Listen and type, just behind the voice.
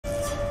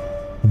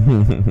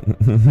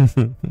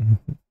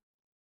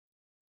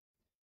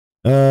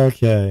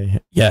Okay.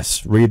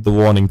 Yes, read the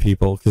warning,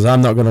 people, because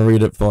I'm not going to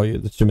read it for you.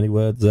 There's too many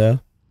words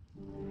there.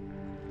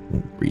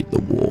 Read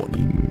the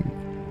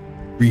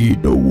warning.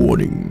 Read the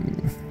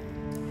warning.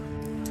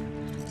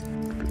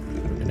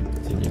 We're going to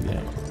continue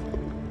there.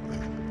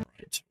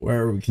 Right.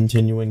 Where are we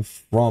continuing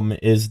from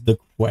is the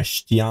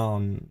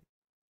question.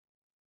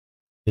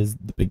 Is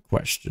the big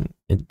question,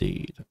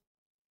 indeed.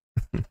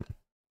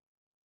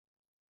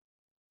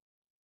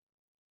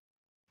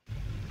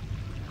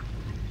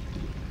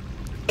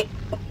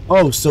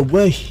 Oh, so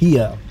we're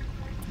here.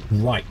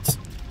 Right.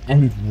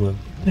 And we're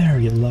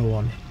very low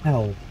on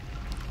health.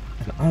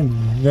 And I'm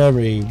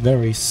very,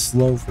 very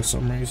slow for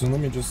some reason.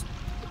 Let me just...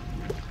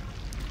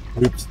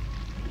 Oops.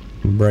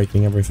 I'm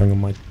breaking everything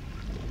on my...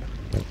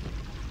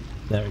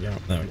 There we go,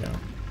 there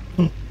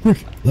we go.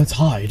 Quick, let's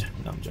hide.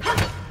 No, I'm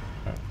joking.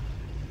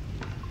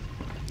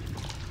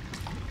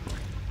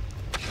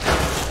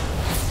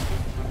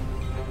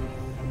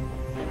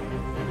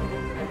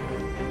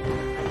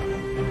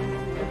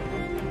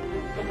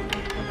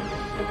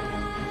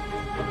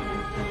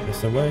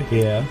 So we're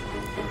here.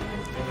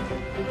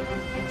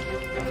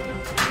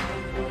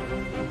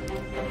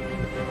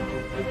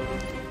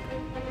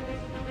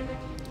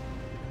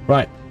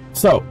 Right,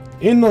 so,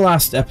 in the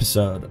last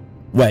episode...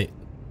 Wait,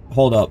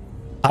 hold up.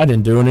 I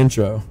didn't do an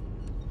intro.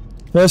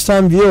 First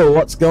time viewer,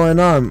 what's going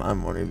on?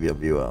 I'm one of your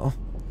viewer.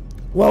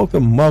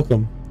 Welcome,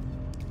 welcome.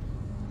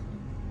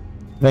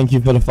 Thank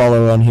you for the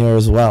follow on here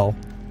as well.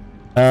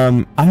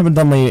 I haven't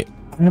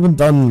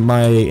done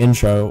my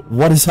intro.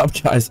 What is up,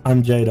 guys?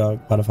 I'm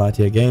J-Dog, part of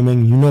ITR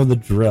Gaming. You know the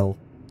drill.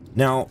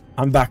 Now,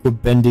 I'm back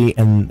with Bendy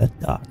and the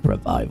Dark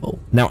Revival.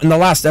 Now, in the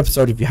last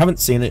episode, if you haven't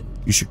seen it,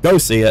 you should go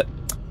see it,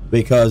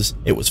 because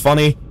it was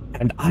funny,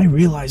 and I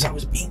realized I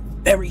was being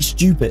very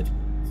stupid.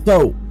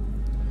 So,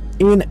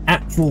 in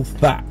actual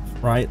fact,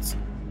 right?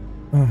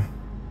 I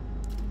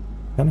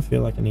kind of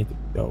feel like I need to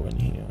go in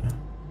here.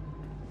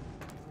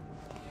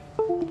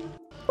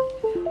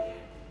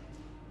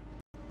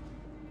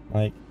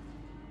 Like...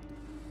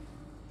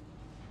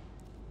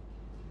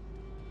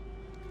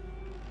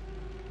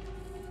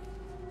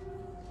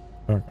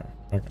 Okay,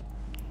 okay.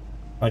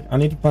 Like, I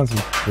need to find some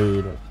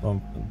food or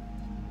something.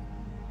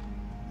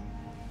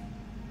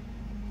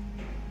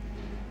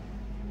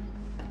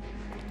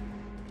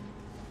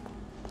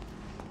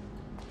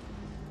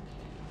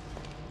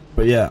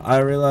 But yeah, I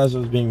realized I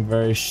was being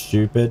very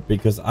stupid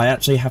because I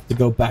actually have to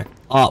go back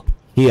up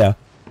here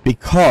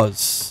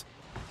because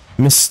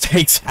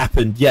mistakes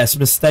happened. Yes,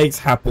 mistakes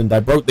happened. I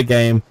broke the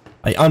game.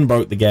 I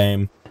unbroke the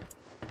game.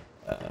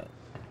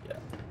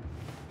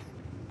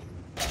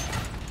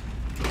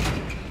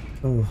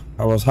 Oh,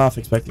 I was half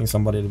expecting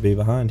somebody to be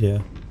behind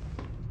here.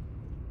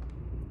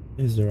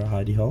 Is there a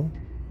hidey hole?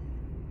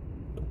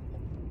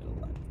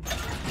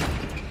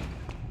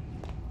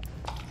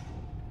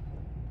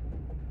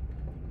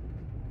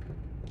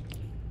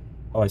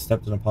 Oh, I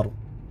stepped in a puddle.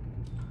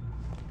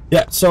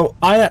 Yeah, so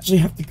I actually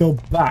have to go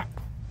back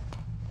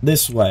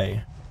this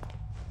way.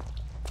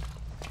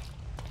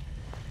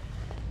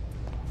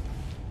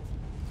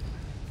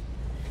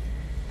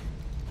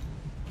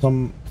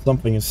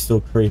 Something is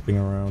still creeping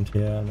around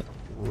here, and it's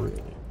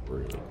really,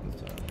 really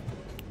concerning.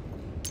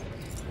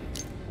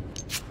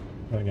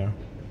 There we go.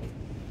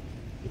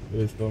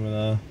 Who's going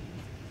there?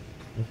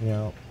 Anything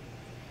out?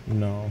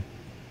 No.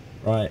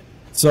 Right.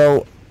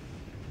 So,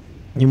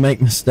 you make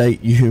a mistake,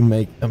 you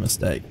make a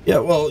mistake. Yeah,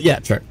 well, yeah,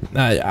 true.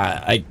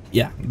 Yeah,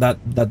 that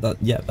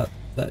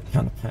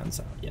kind of pans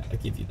out. Yeah, I'll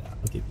give you that.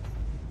 I'll give you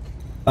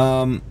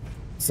that.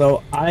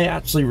 So I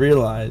actually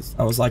realized,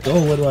 I was like,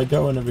 oh, where do I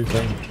go and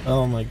everything?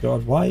 Oh my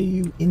god, why are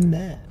you in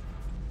there?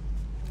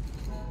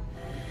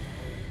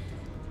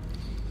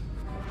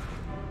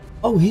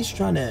 Oh, he's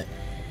trying to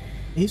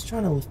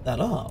lift that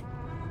up.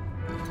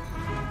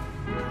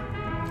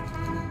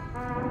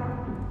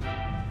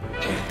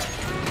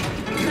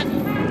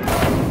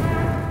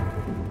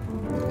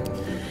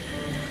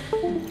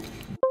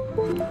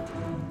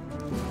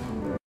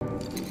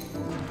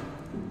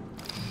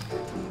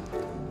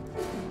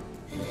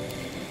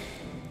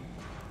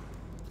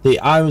 See,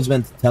 I was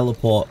meant to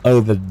teleport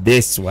over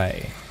this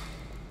way.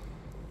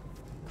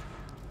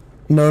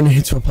 No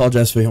need to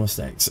apologize for your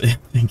mistakes.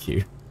 Thank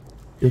you.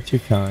 You're too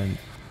kind.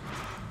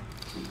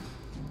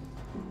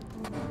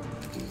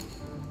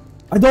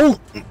 I don't...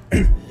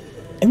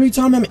 Every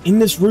time I'm in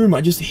this room,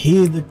 I just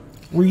hear the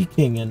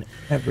creaking and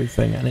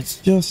everything, and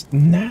it's just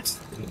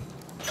nasty.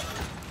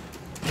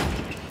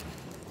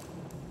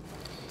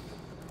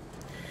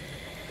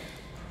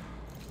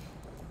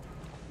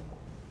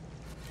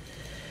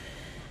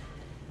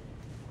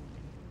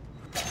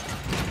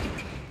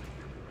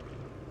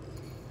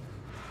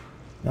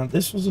 Now,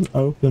 this wasn't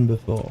open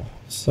before,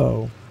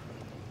 so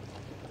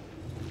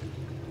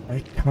I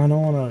kind of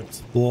want to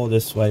explore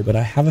this way, but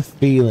I have a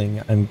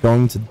feeling I'm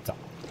going to die.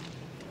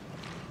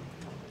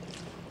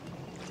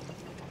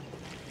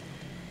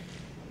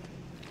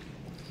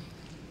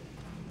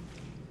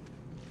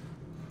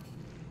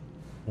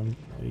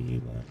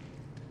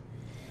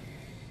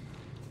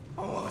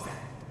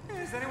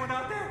 Is anyone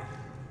out there?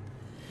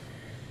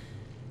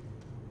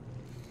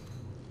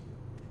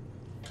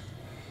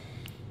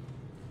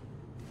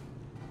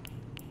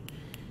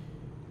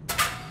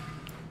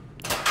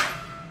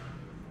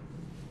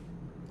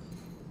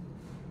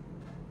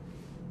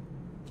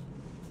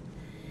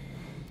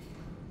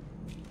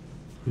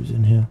 Who's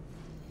in here?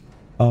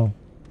 Oh.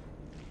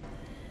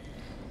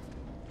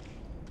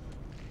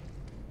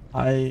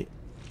 I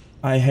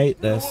hate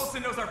this.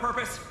 Wilson knows our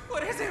purpose.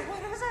 What is it?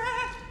 What is it?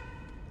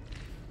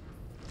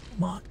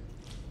 Come on.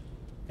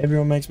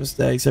 Everyone makes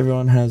mistakes.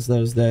 Everyone has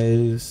those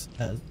days.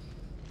 As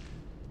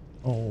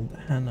old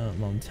Hannah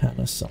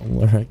Montana song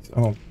lyrics.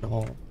 Oh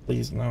God,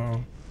 please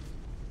no.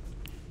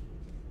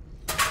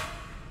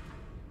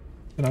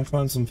 Can I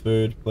find some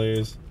food,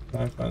 please?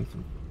 Can I find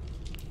some food?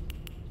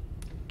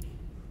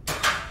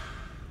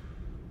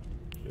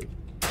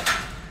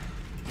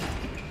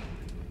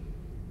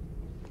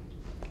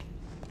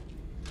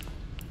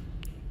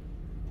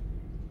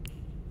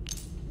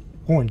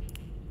 Coin.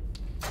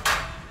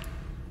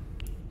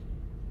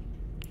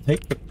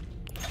 Take the...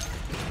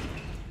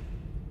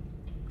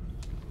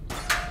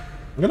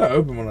 I'm gonna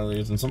open one of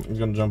these and something's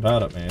gonna jump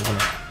out at me, isn't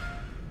it?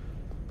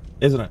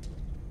 Isn't it?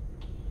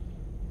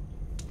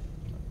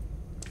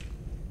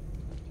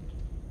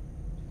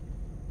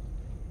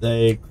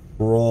 They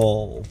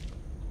crawl.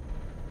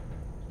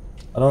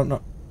 I don't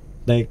know.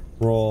 They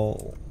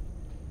crawl.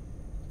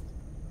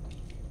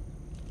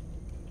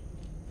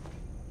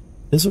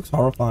 This looks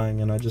horrifying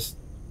and I just...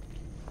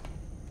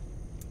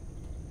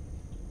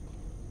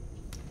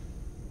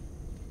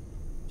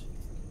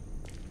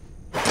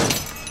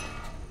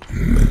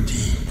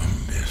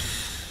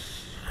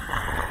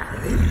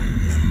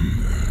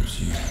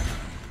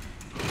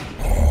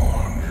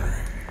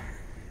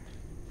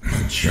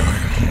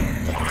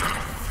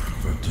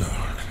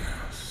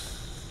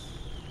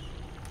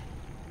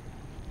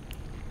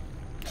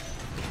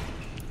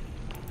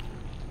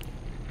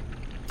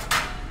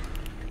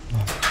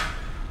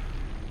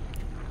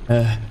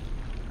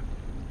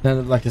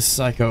 Sounded like a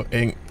psycho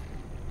ink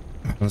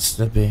wants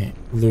to be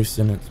loose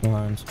in its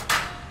mind.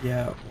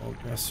 Yeah, well,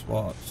 guess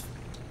what?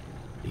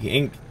 The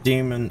ink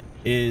demon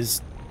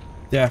is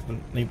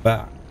definitely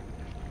back.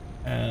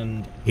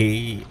 And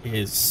he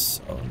is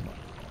so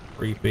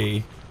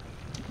creepy.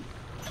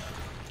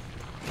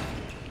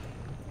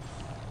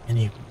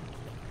 Anyway,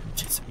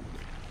 just...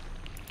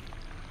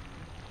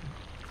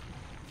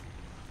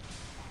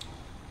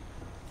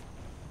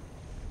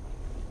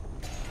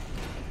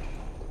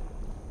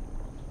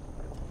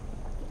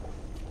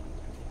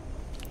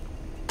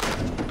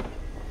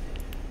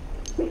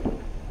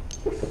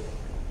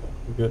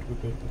 We're good, we're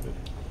good, we're good.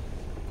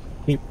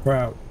 Keep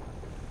proud.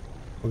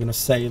 We're gonna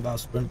save our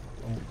sprint.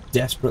 We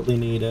desperately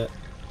need it.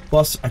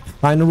 Plus, I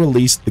kind of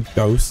released the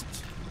ghost.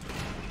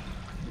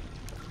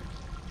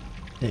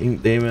 The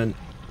ink demon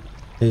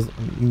is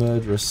a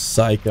murderous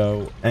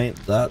psycho.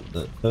 Ain't that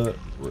the hurt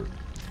root?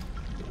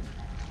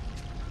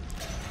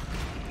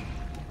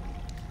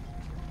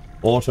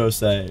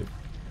 Autosave.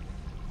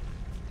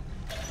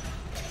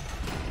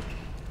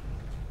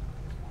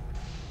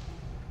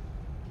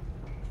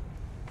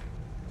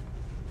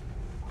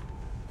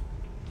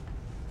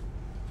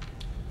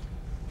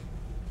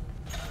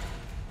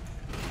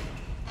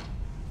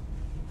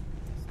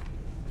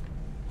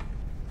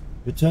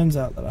 It turns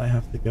out that I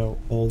have to go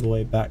all the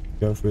way back to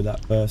go through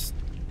that first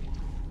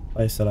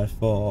place that I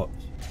fought.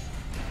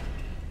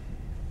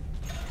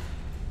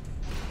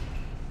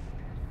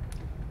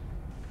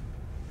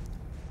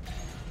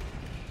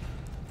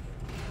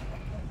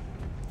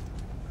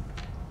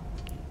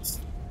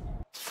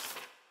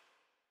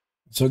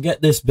 So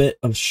get this bit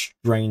of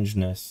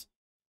strangeness.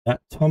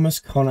 That Thomas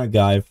Connor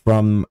guy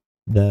from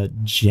the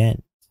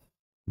Gents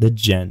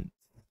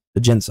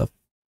are...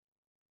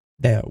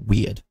 they're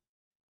weird.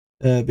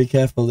 Be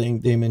careful, the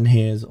ink demon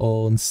hears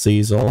all and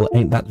sees all.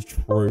 Ain't that the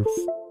truth?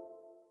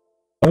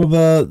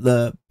 Over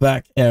the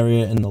back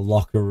area in the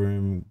locker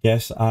room.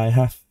 Guess I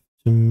have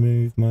to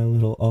move my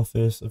little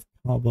office of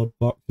cardboard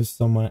boxes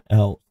somewhere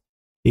else.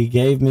 He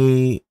gave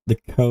me the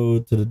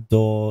code to the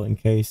door in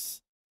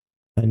case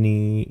I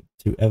need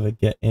to ever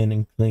get in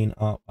and clean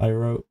up. I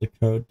wrote the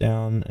code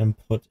down and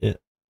put it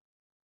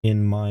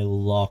in my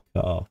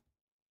locker.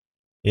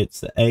 It's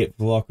the 8th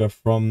locker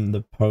from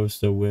the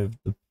poster with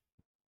the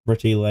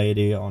pretty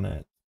lady on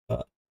it,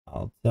 but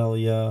I'll tell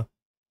ya,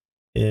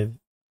 if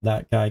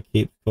that guy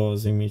keeps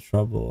causing me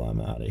trouble,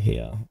 I'm out of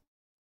here.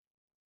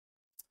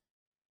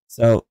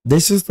 So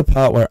this is the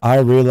part where I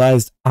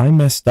realized I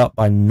messed up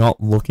by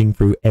not looking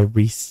through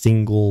every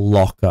single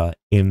locker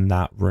in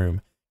that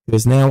room.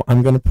 Because now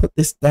I'm going to put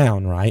this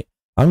down, right?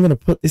 I'm going to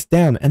put this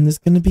down and there's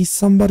going to be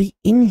somebody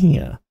in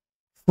here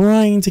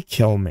trying to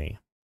kill me.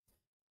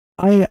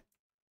 I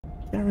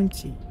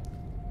guarantee.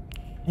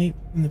 Hey,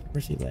 from the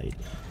pretty lady.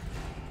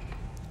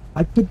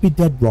 I could be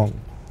dead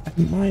wrong. I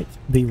might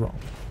be wrong.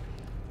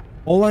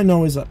 All I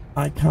know is that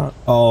I can't...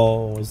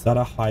 Oh, is that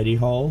a hidey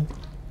hole?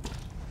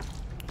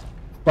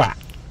 Crap.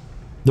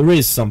 There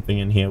is something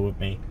in here with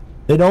me.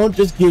 They don't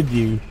just give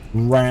you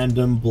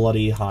random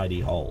bloody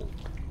hidey holes.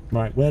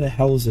 Right, where the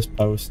hell is this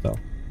poster?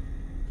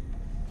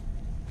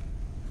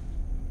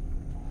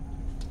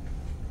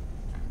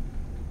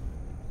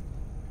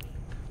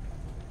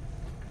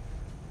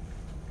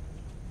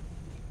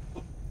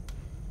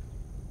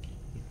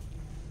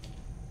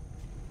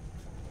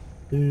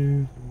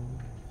 Two,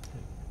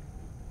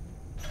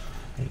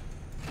 eight,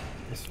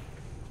 this one.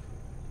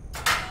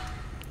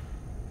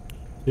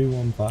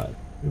 215.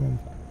 215.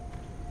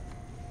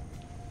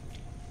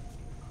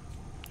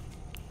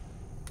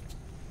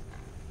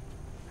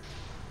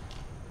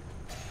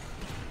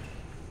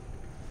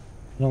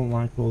 I don't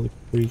like all the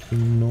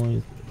creaking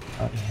noises.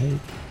 I hate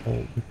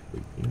all the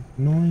creaking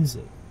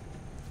noises.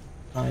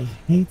 I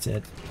hate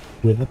it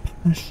with a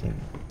passion.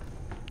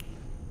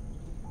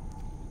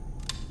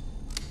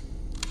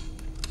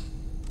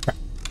 Crap.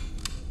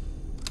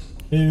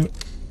 2,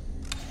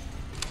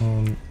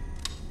 1,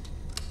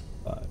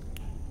 5.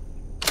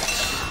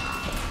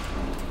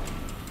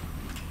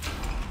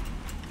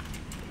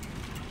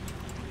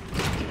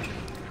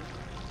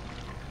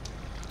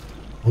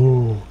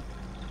 Oh.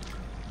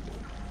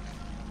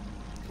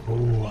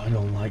 Oh, I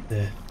don't like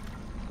this.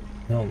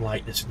 I don't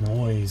like this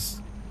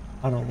noise.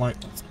 I don't like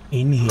what's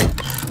in here.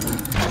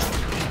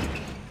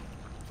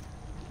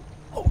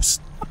 Oh,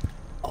 snap.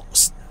 Oh,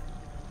 snap.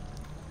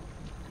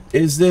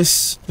 Is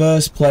this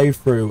first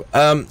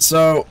playthrough?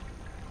 So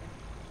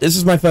this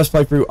is my first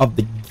playthrough of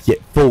the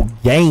full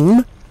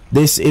game.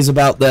 This is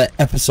about the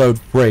episode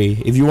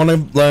 3. If you want to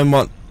learn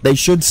what, they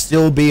should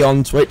still be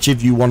on Twitch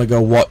if you want to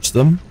go watch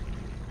them.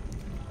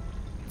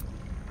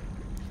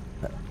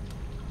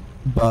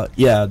 But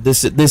yeah,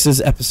 this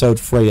is episode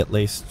 3 at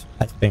least,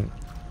 I think.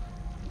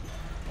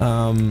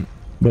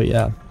 But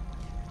yeah,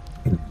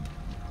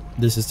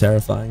 this is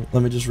terrifying.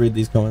 Let me just read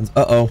these comments.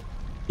 Uh-oh.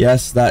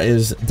 Yes, that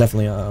is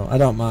definitely uh-oh. I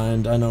don't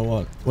mind. I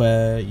know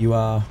where you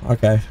are.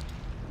 Okay.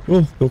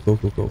 Cool, cool, cool,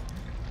 cool, cool.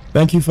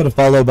 Thank you for the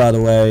follow, by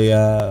the way.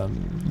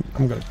 I'm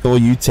gonna call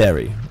you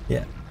Terry.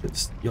 Yeah,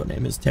 because your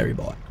name is Terry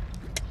Boy.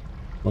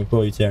 I'm gonna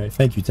call you Terry.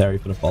 Thank you, Terry,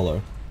 for the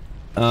follow.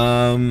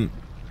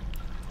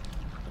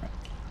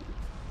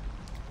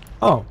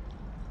 Oh.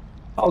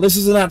 Oh, this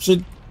isn't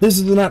actually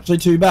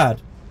too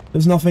bad.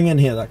 There's nothing in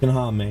here that can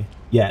harm me.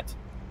 Yet.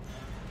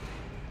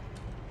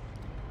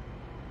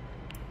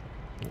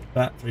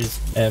 Batteries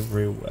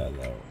everywhere,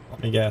 though.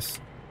 Let me guess.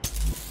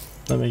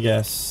 Let me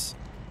guess.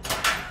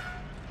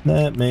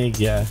 Let me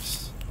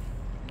guess.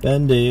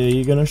 Bendy, are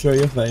you gonna show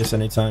your face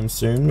anytime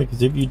soon?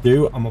 Because if you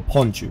do, I'm gonna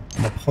punch you.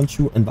 I'm gonna punch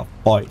you in the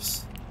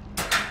face.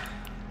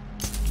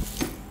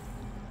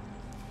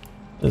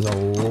 There's a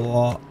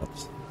lot of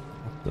stuff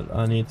that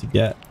I need to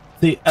get.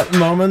 See, at the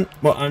moment,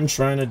 what I'm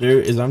trying to do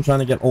is I'm trying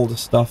to get all the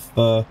stuff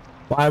for...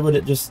 Why would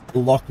it just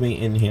lock me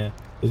in here?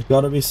 There's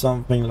got to be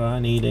something that I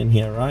need in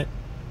here, right?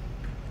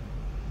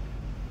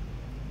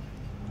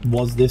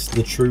 Was this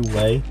the true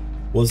way?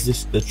 Was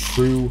this the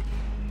true...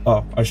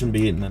 Oh, I shouldn't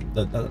be eating them.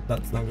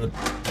 That's not good.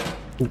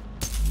 Ooh.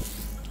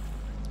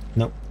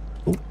 No.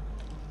 Ooh.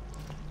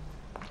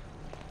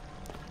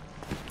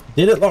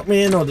 Did it lock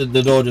me in or did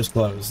the door just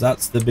close?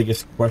 That's the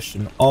biggest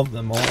question of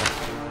them all.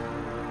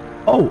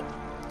 Oh!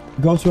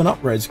 Go to an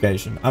upgrade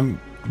station.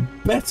 I'm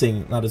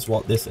betting that is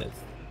what this is.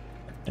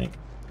 I think.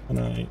 I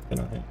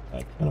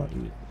cannot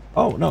use it.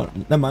 Oh, no,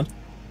 never mind.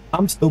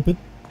 I'm stupid.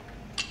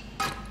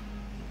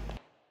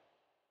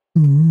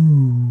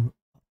 Ooh.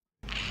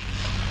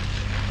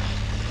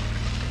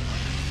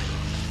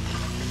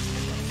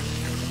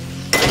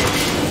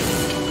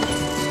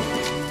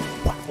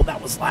 Wow,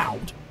 that was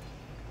loud.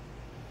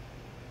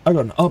 I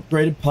got an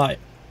upgraded pipe.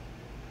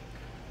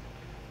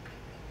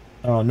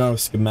 Oh, no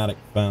schematic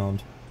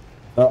found.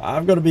 So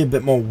I've got to be a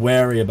bit more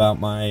wary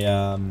about my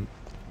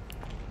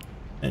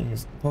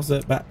things.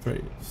 Deposit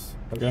batteries.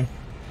 Okay.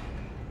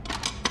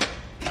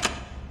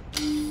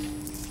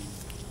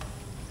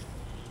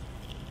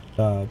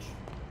 Charge.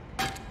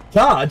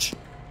 Charge?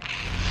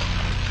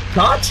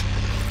 Charge?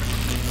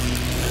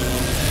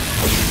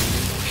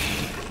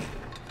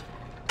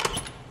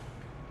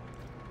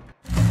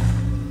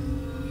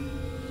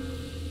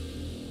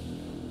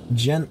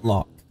 Gent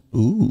lock.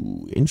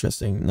 Ooh,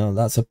 interesting. No,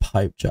 that's a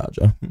pipe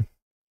charger.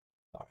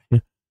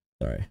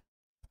 Sorry.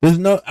 There's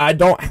no, I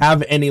don't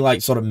have any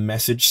like sort of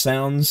message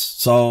sounds,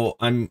 so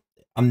I'm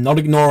not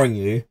ignoring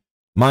you.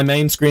 My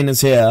main screen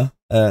is here,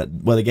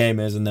 where the game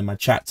is, and then my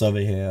chat's over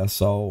here.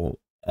 So,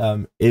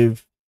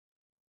 if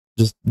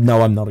just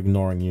no, I'm not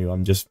ignoring you.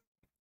 I'm just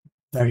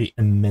very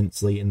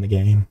immensely in the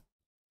game.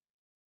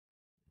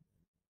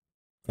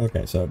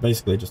 Okay, so it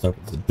basically just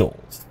opens the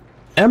doors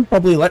and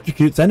probably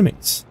electrocutes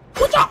enemies.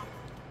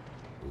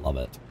 Love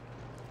it.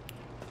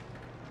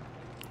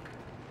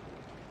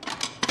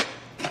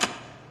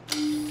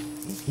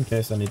 In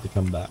case I need to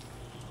come back. Is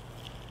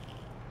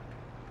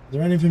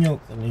there anything else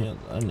in here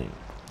that I need?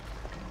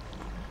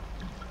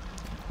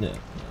 Yeah,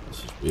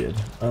 this is weird.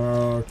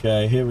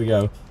 Okay, here we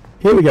go.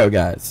 Here we go,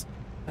 guys.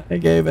 I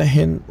gave a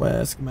hint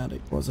where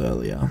schematic was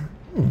earlier.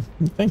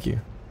 Thank you.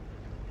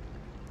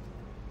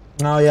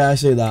 Oh yeah, I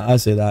see that. I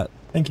see that.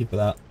 Thank you for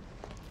that.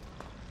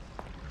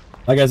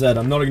 Like I said,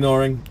 I'm not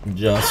ignoring. I'm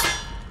just...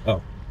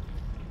 Oh.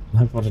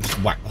 I've got to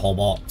just whack the whole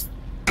box.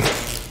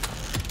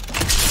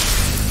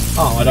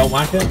 Oh, I don't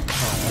whack it?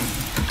 Oh.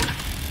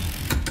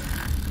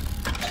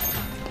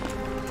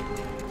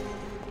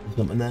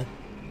 Something there?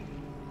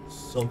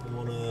 Something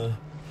wanna...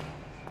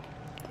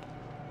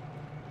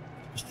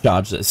 Just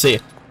charge it. See,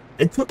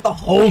 it took the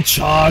whole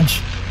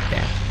charge.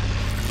 Damn.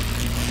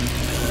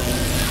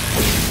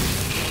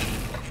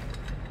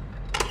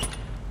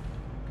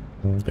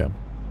 Okay.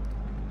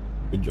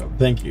 Good job.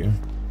 Thank you.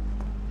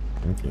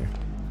 Thank you.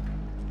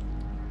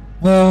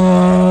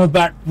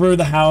 Back through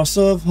the House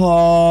of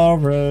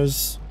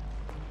Horrors.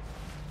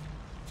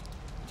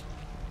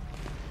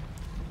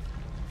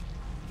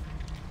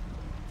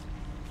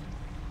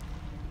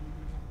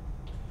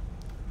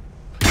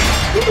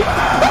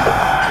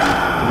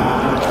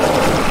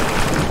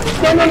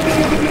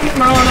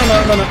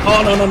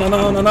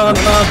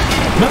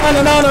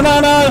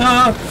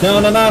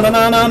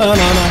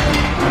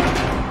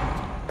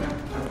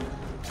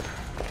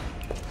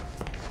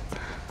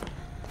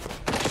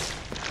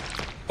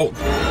 Oh.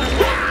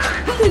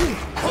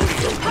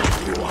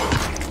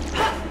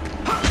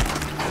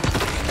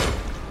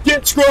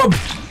 Get scrubbed!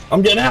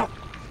 I'm getting out!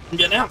 I'm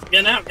getting out!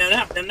 Getting out! Getting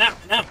out! Getting out!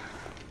 Getting out!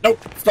 Nope!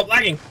 Stop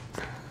lagging!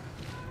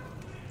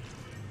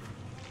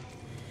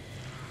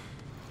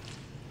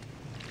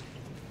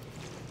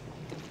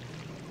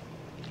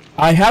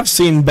 I have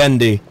seen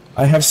Bendy.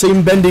 I have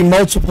seen Bendy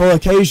multiple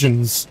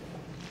occasions.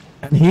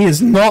 And he is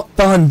not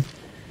done.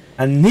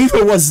 And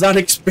neither was that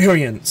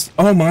experience.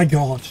 Oh my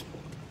god.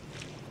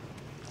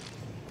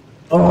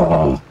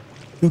 Oh,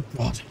 good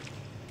god.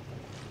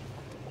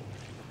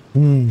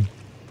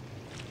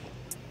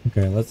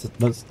 Okay, let's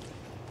have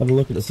a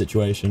look at the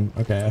situation.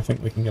 Okay, I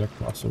think we can get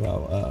across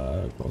without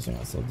causing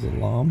ourselves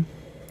alarm.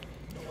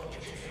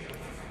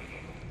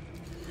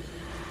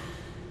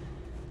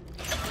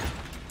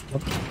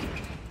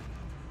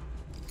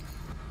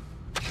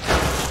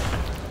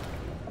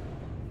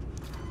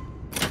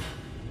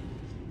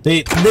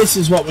 See, this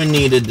is what we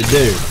needed to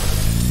do.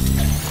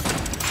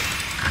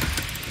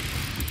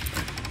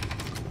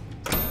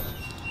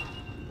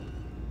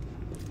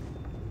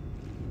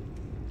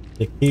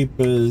 The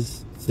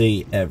keepers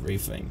see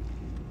everything.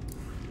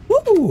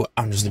 Woo!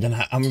 I'm just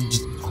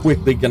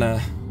quickly gonna...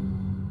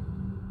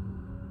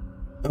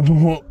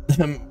 Oh,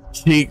 them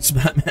cheeks,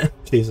 Batman.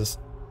 Jesus.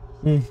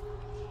 I'm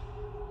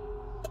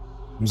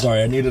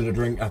sorry, I needed a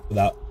drink after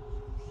that.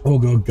 Oh,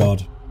 good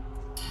god.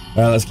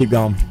 Alright, let's keep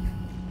going.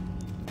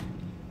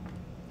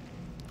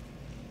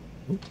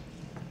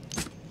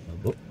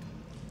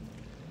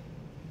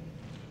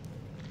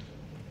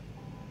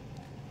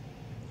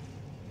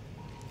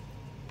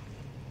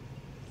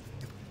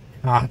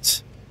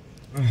 Heart.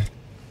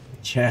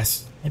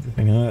 Chest.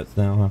 Everything hurts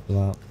now after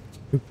that.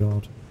 Good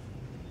god.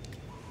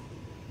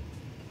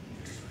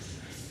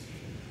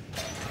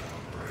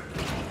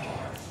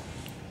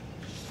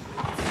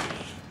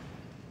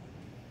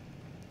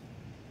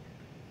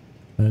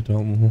 I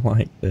don't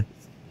like this.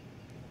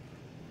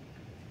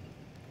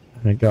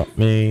 It got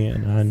me,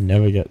 and I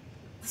never get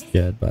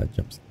scared by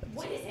jump scares.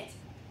 What is it?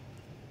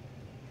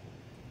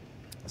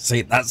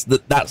 See, that's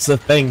the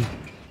thing.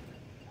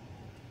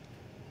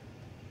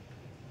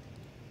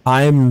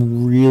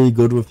 I'm really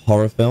good with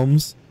horror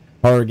films.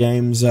 Horror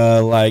games are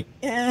like,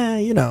 yeah,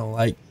 you know,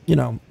 like, you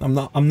know, I'm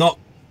not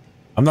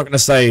gonna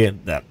say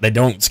that they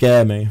don't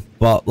scare me,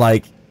 but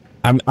like,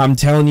 I'm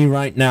telling you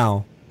right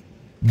now,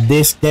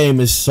 this game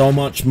is so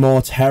much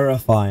more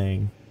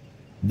terrifying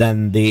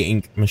than the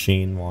Ink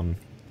Machine one.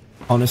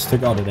 Honest to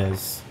God, it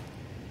is.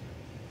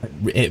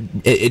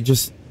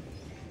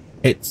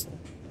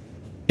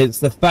 It's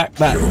the fact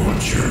that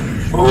as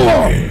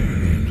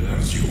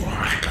you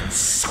are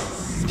consumed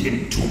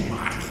into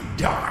my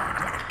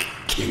dark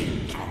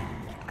kingdom.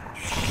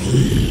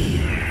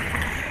 Here,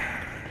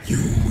 you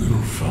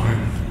will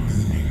find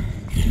meaning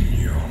in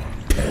your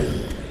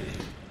pain.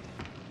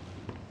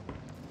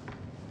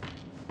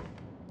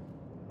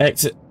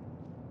 Exit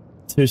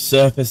to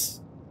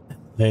surface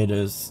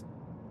invaders.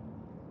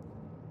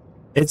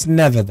 It's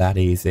never that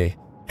easy.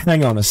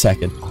 Hang on a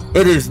second.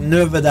 It is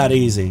never that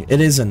easy. It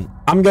isn't.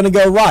 I'm gonna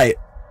go right,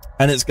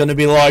 and it's gonna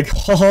be like,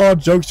 haha,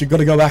 jokes, you're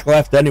gonna go back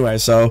left anyway,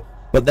 so...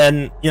 But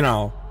then, you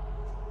know...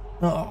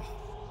 Oh.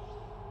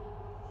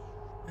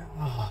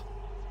 Oh.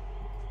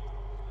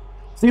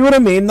 See what I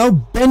mean, though?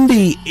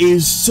 Bendy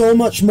is so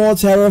much more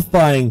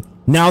terrifying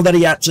now that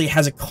he actually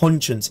has a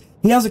conscience.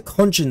 He has a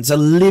conscience, a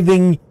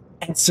living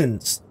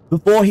essence.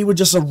 Before, he was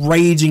just a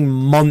raging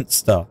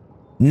monster.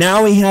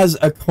 Now he has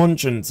a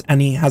conscience,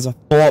 and he has a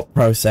thought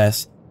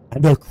process,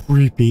 and a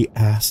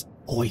creepy-ass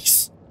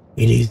voice.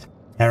 It is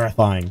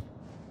terrifying.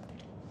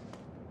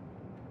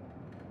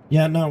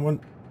 Yeah, no, when...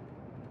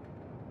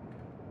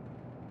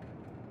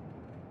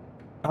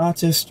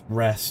 Artist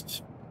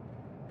rest.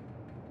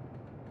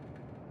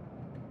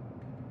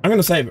 I'm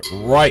gonna save it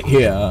right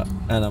here,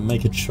 and I'll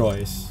make a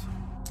choice.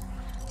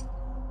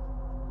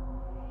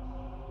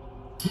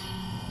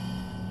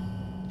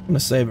 I'm gonna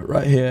save it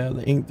right here.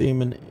 The Ink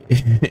Demon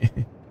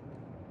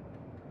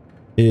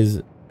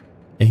is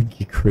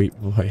Inky Creep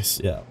voice,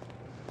 yeah.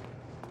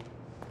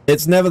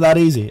 It's never that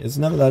easy. It's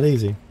never that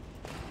easy.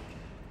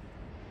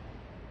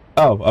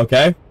 Oh,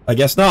 okay. I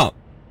guess not.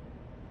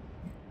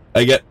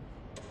 I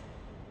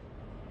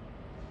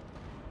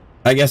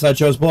guess I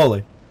chose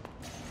poorly.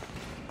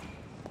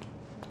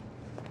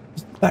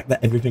 Just the fact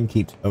that everything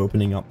keeps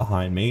opening up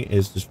behind me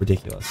is just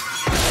ridiculous.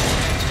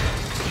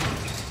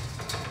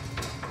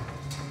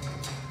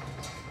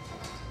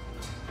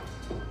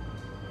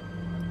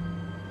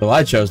 So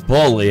I chose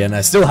poorly, and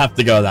I still have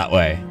to go that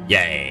way.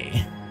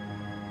 Yay!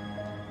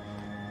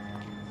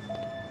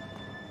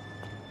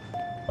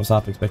 I was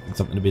half expecting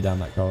something to be down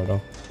that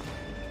corridor.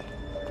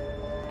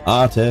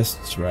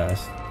 Artist's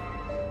rest.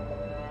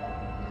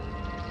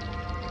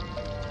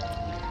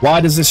 Why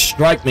does this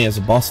strike me as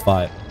a boss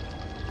fight?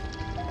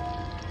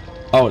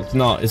 Oh, it's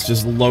not. It's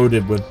just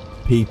loaded with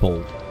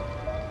people.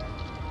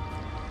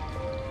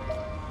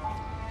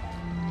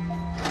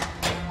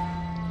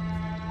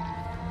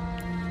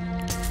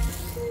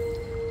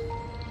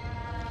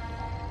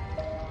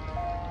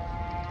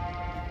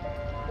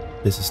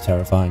 This is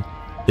terrifying.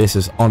 This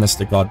is, honest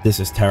to God, this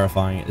is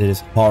terrifying. It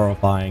is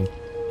horrifying.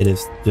 It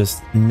is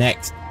just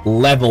next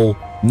level,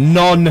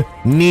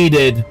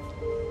 non-needed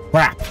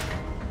crap.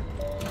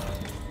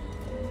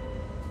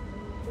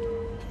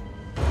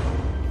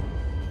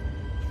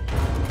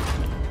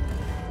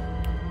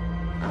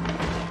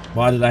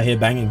 Why did I hear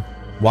banging?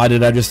 Why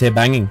did I just hear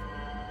banging?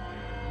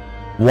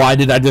 Why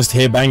did I just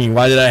hear banging?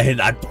 Why did I hear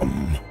that?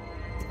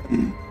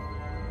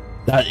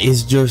 That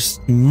is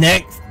just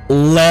next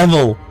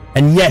level.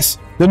 And yes,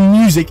 the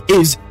music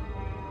is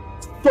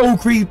so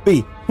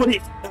creepy, but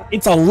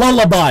it's a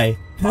lullaby.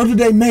 How did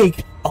they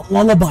make a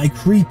lullaby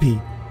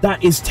creepy?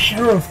 That is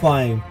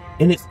terrifying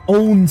in its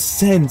own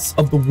sense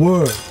of the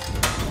word.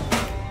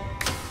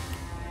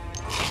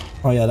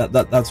 Oh yeah,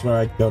 that's where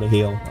I go to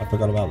heal. I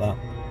forgot about that.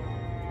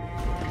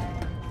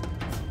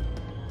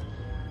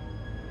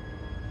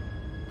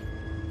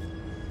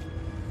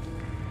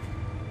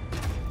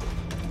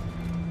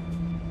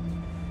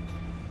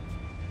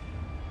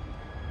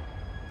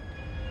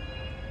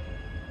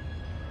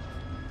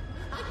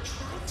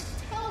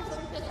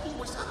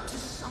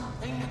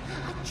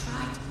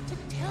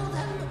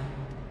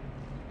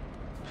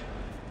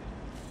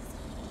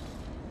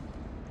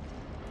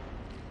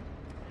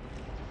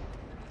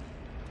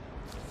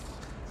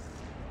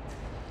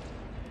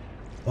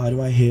 Why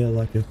do I hear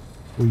like a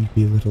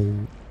creepy little...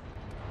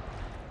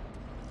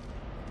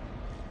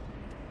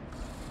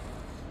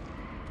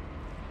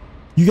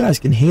 You guys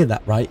can hear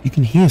that, right? You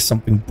can hear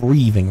something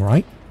breathing,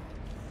 right?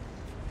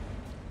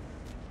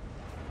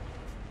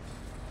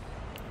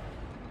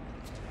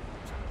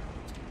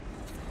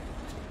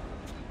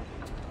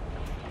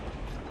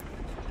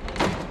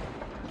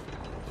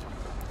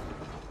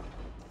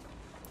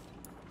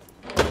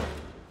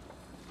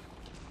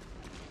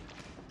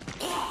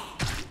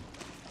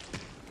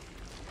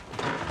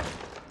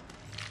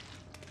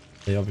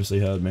 They obviously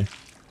heard me.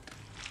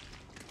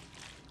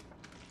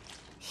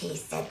 He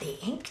said the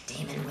ink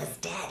demon was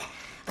dead,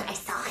 but I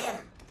saw him.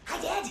 I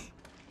did.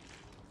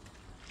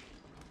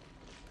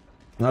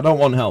 I don't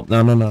want help. No.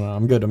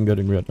 I'm good.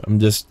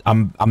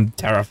 I'm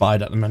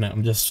terrified at the minute.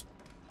 I'm just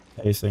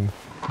pacing.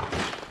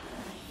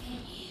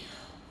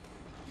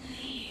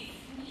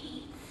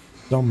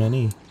 So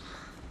many.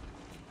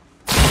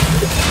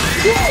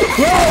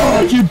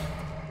 You...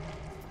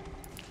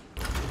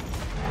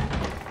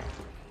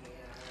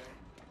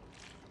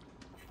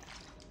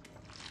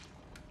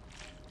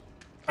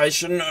 I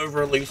shouldn't have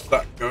released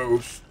that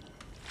ghost.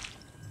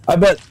 I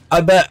bet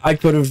I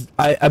could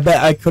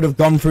have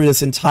gone through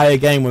this entire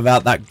game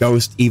without that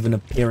ghost even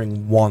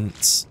appearing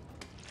once.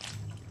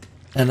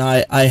 And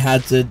I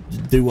had to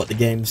do what the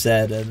game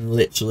said and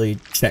literally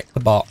check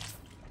the box.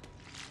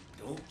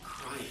 Don't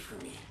cry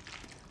for me.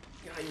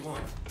 I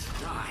want to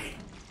die.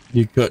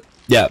 You could,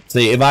 yeah.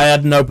 See, if I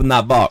hadn't opened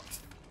that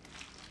box.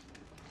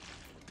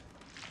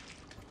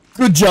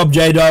 Good job,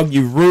 J-Dog.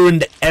 You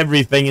ruined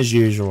everything as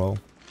usual.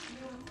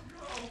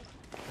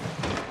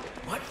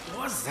 What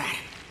was that?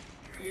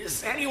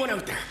 Is anyone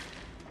out there?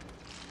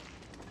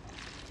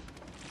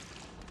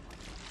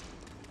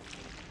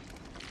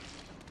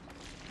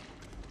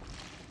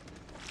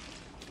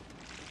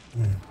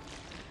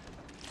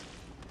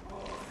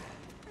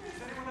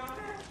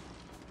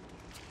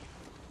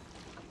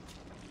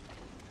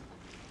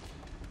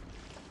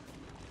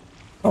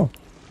 Oh,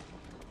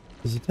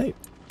 there's a tape.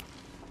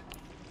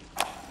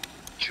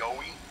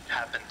 Joey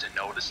happened to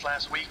notice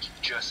last week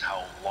just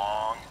how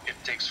long it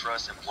takes for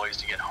us employees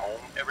to get home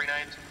every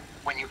night.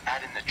 When you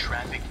add in the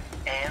traffic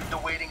and the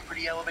waiting for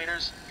the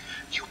elevators,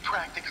 you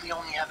practically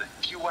only have a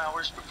few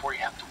hours before you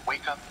have to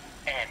wake up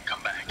and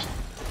come back.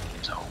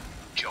 So,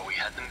 Joey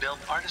had them build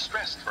artist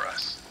rest for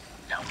us.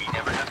 Now we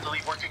never have to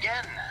leave work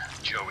again,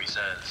 Joey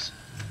says.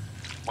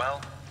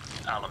 Well,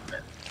 I'll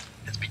admit,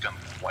 it's become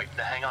quite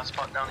the hangout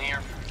spot down here.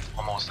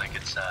 Almost like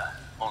it's a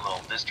own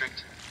little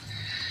district.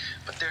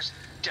 But there's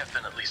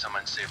definitely some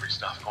unsavory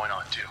stuff going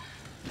on too.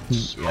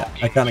 Yeah,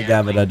 I kind of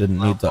gathered I didn't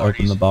need to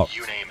open the box.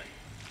 You name it.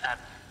 At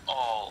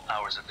all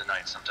hours of the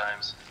night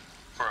sometimes.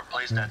 For a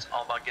place that's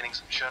all about getting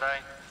some shut-eye,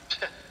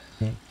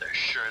 there There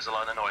sure is a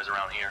lot of noise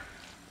around here.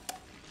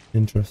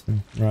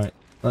 Interesting. Right.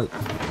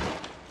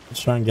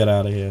 Let's try and get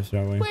out of here,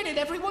 shall we? Where did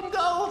everyone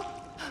go?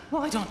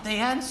 Why don't they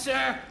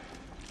answer?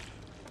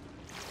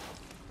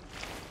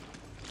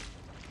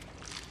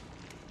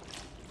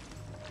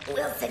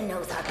 Wilson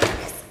knows our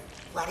purpose.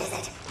 What is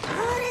it?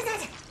 What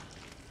is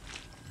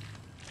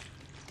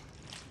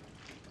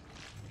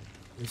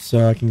it?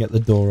 So I can get the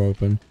door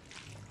open.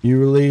 You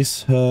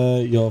release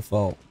her, your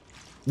fault.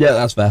 Yeah,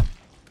 that's fair.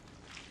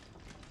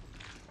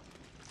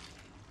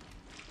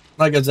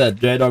 Like I said,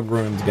 J-Dog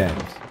ruins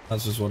games.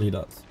 That's just what he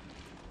does.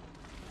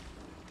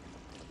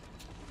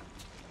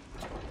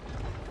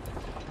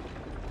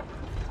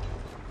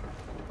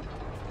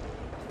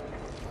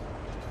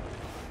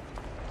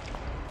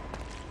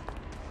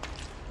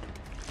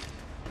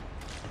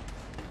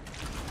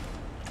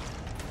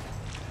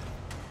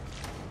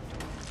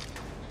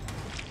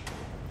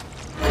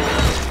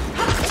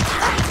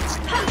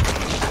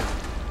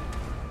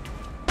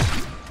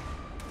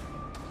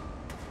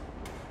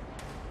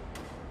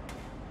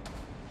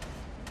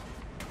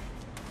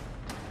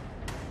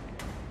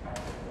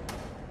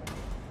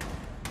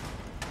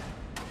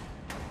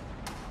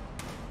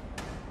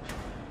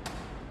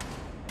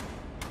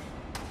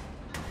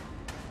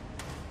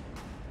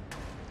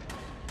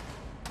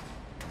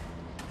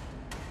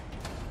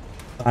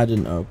 I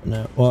didn't open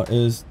it. What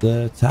is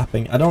the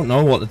tapping? I don't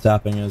know what the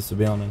tapping is, to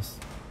be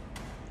honest.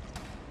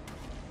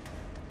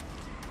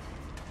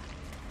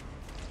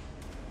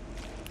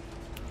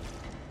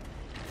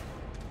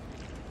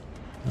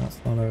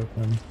 That's not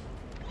open.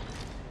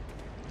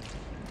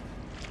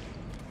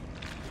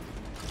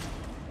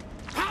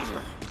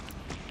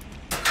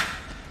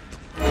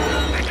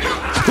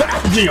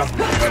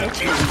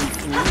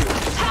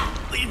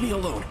 Leave me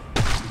alone.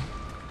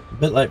 A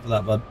bit late for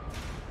that, bud.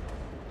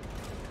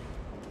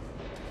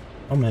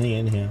 How many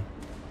in here?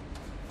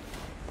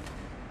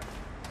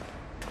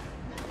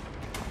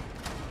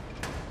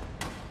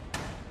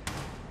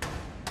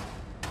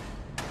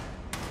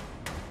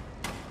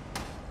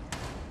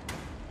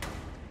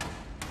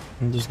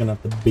 I'm just gonna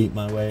have to beat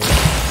my way.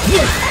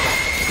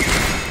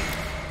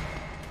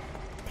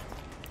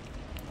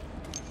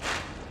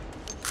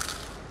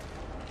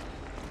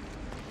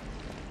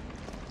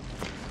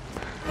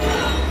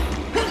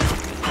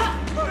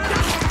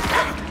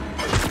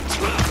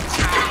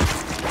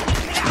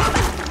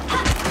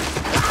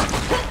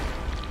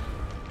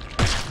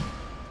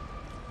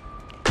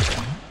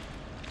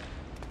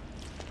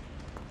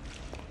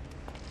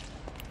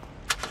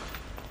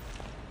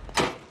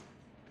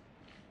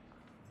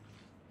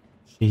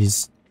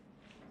 Jeez.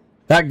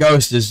 That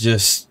ghost is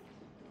just...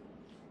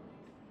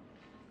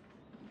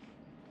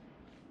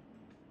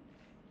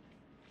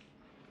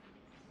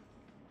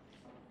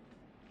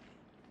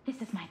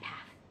 This is my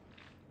path.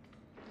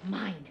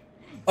 Mine.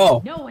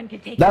 Oh, No one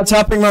can take that it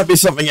away. tapping might be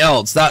something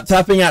else. That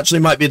tapping actually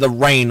might be the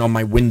rain on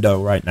my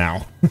window right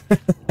now.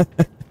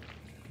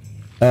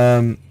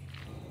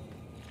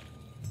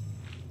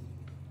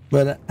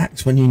 But it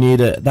acts when you need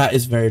it. That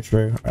is very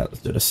true. Alright, let's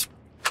do this.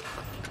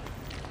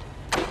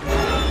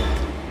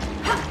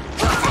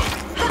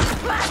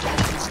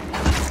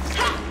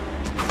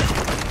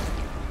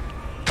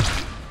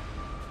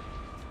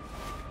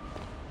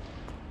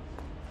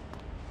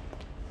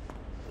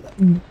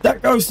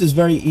 That ghost is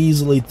very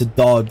easily to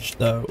dodge,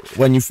 though,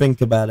 when you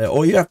think about it.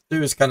 All you have to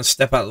do is kind of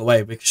step out of the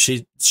way, because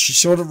she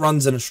sort of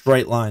runs in a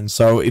straight line.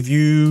 So if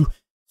you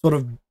sort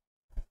of,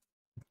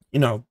 you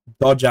know,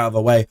 dodge out of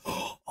the way,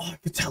 oh, I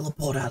could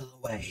teleport out of the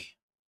way.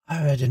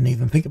 I didn't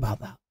even think about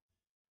that.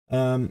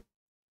 I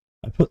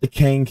put the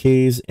cane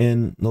keys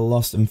in the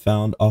lost and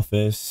found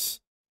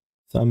office.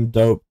 Some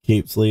dope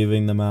keeps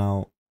leaving them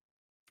out.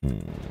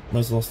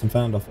 Where's the lost and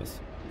found office?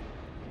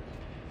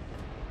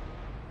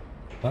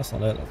 That's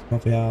not it, that's the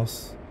coffee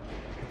house.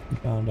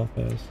 Found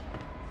office.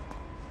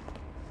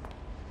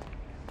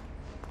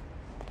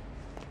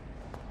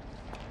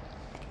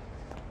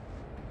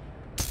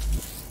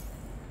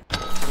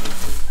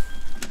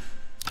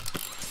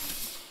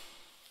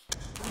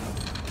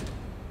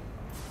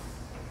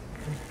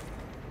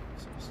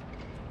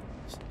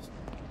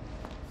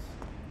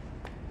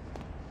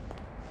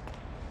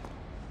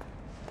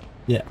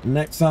 Yeah,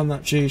 next time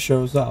that she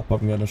shows up,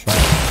 I'm gonna try.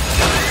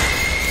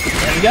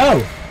 There we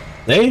go!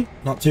 See?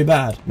 Not too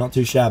bad. Not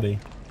too shabby.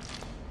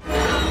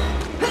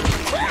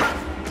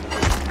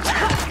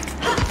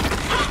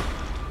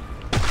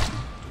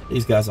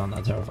 These guys aren't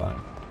that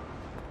terrifying.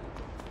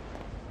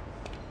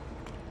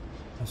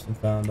 Lost and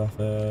found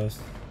office.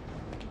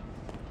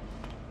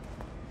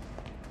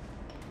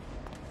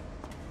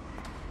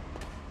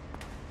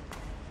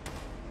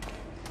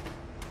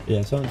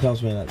 Yeah, something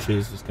tells me that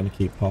she's just going to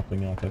keep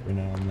popping up every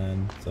now and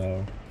then,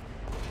 so...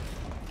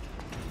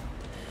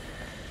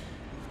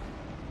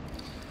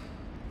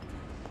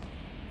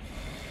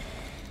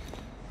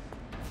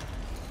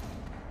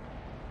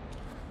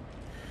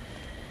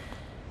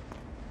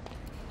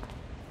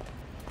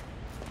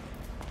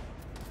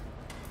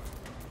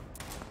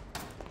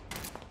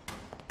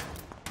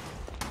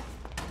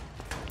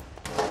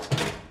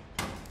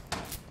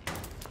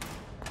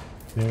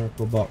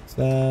 Miracle box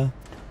there.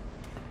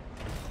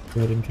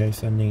 Good in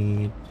case I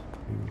need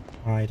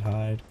to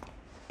hide.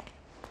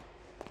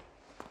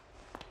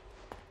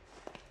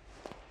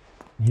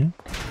 Yeah.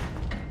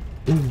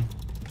 Ooh.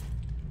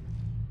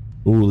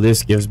 Ooh,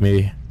 this gives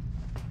me...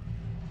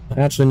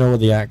 I actually know where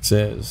the axe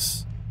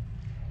is.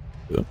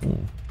 Ooh.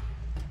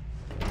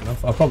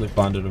 I'll probably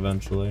find it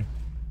eventually.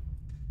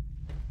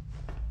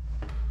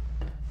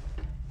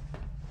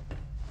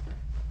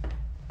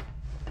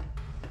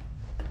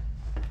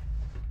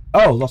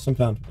 Oh, lost and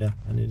found. Yeah,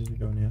 I needed to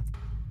go in here.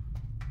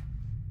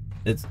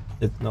 It's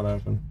not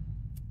open.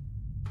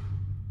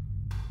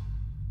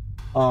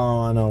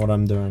 Oh, I know what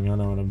I'm doing. I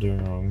know what I'm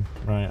doing wrong.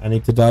 Right, I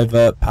need to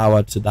divert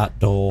power to that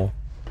door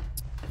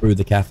through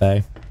the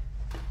cafe.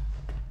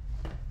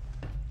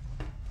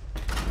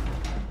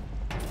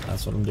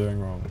 That's what I'm doing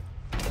wrong.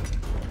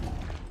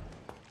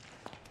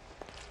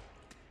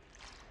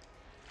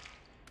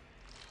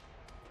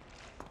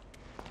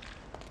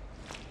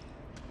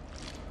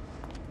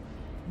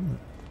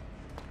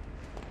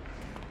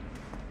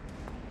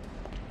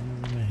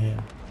 Here.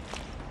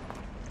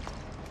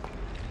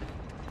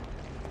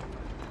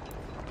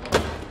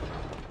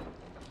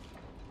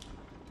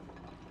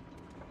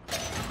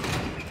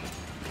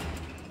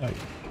 Oh.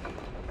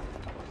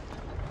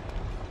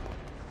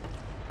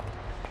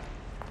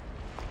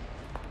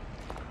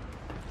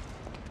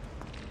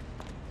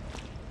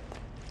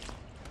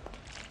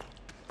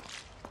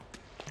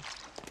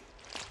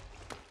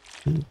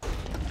 Ooh.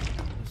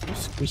 So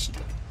squishy.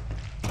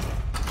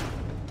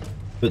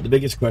 But the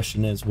biggest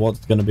question is,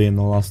 what's going to be in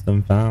the lost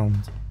and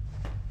found?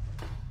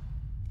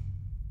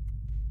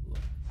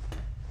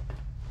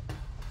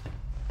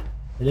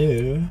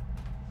 Hello?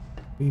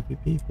 Creepy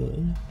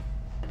people.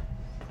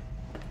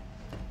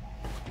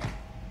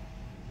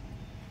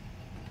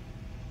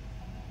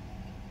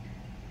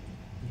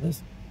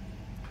 This.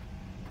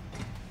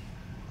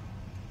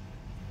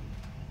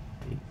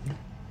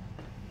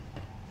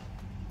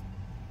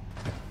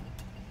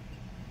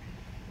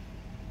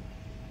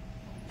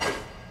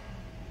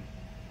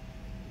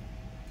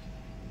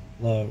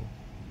 Low.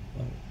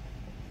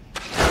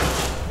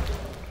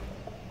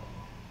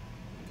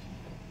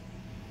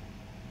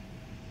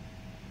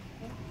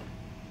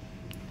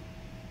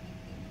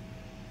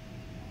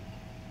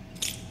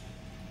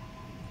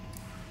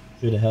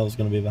 Who the hell's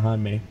gonna be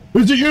behind me?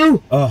 Is it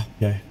you? Oh,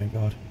 okay, thank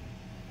God.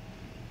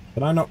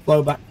 Can I not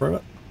flow back through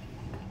it?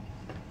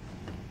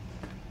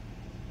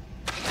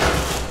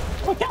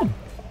 Oh, I can.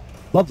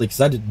 Lovely,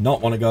 because I did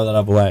not want to go that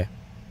other way.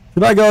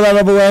 Should I go that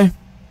other way?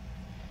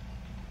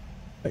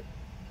 Wait.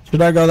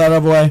 Should I go that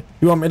other way?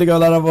 You want me to go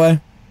that other way?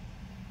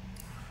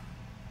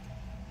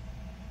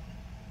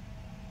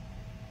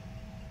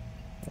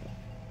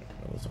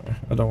 Oh, sorry.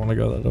 I don't want to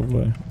go that other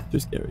way. It's too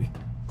scary.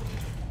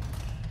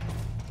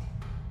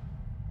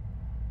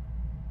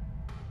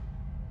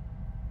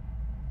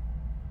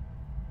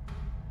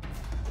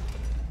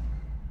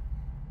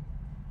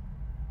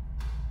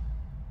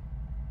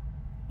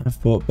 I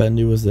thought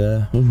Bendy was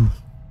there. Ooh.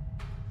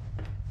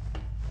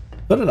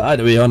 So did I,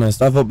 to be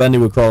honest. I thought Bendy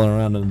was crawling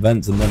around in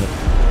vents and then it...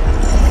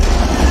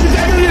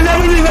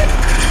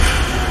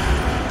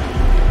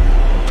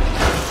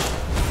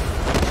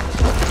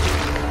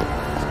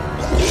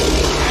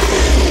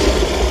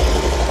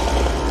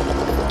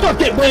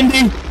 Fuck it,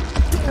 Bendy!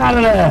 Get out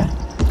of there!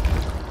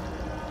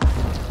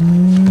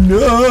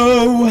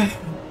 No!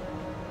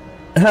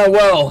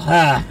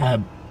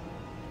 Well,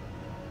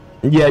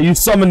 yeah, you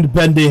summoned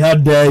Bendy. How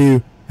dare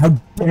you? How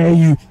dare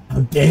you? How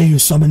dare you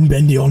summon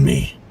Bendy on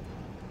me?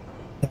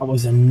 That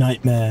was a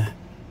nightmare.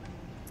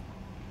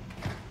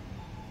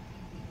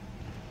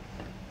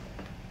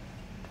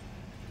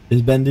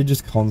 Is Bendy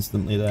just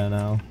constantly there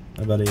now?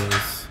 I bet he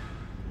is.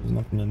 There's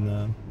nothing in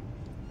there.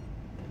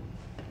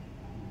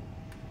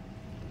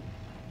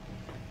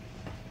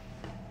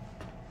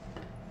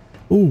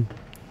 Ooh.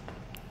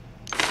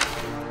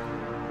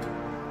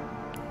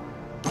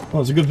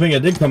 Well, it's a good thing I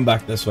did come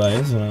back this way,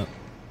 isn't it?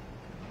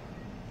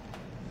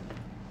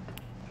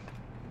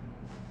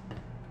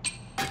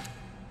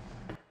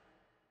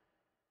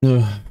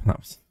 Ugh, that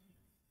was...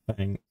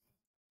 Dang.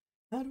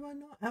 How do I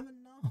not have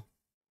enough?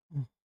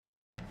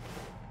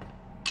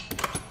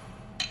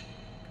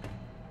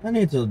 I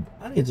need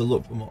to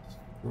look for more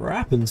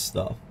scrap and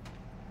stuff.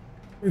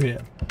 Through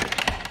here.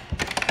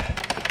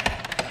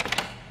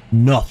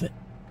 Nothing.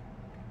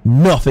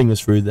 Nothing is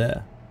through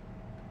there.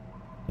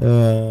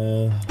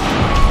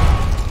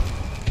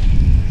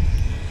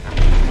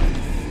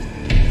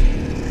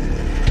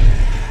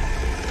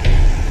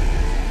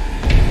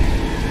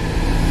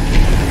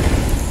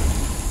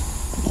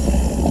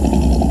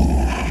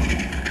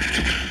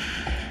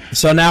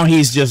 So now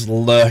he's just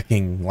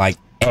lurking, like,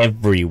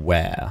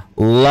 everywhere.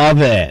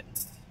 Love it.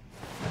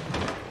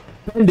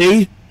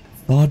 Bendy,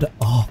 God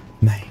off,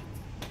 mate.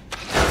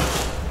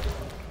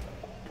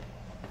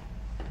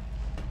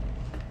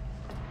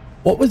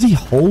 What was he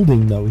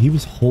holding, though? He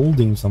was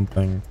holding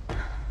something.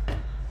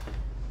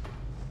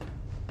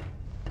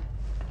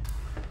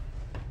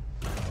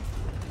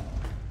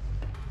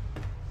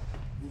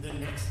 The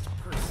next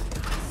person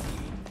I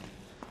see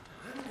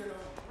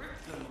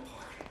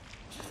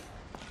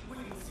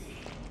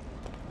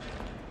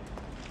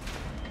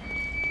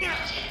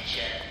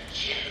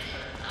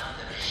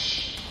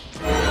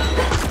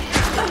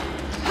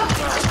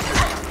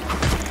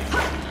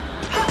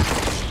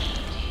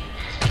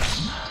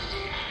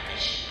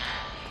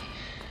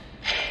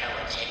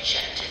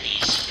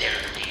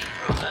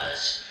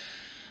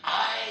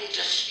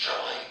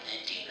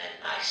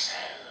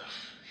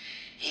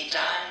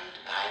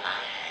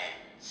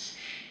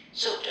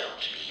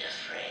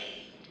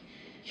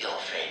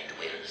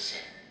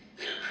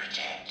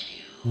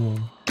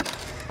Come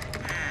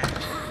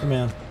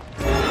here.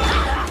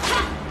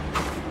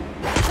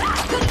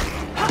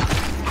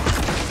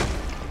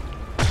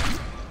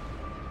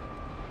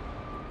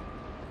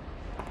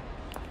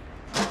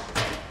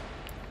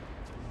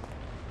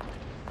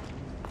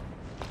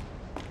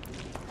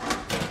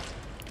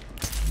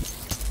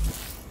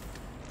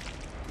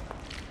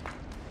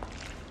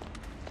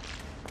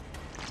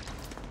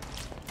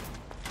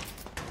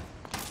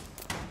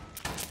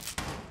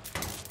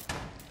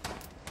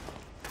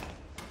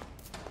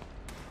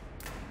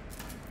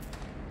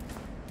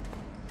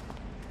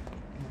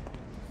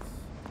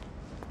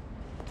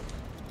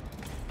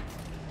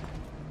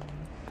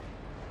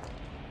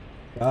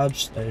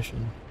 Charge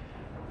station.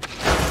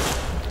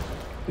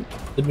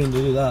 Didn't mean to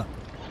do that.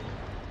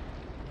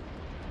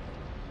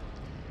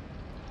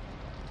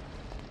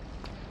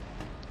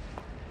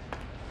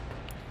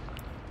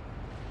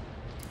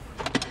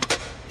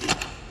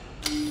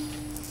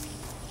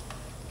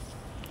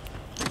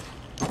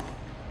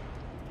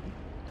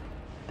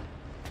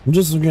 I'm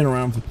just looking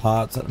around for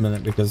parts at the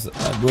minute because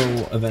I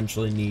will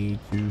eventually need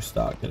to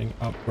start getting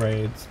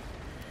upgrades.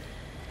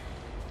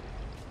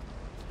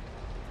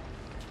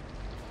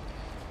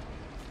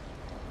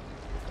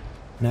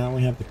 Now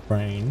we have the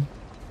crane.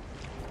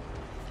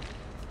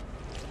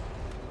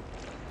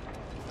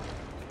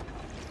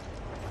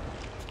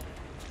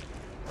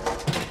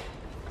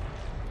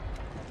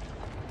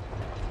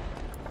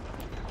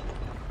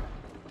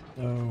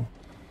 So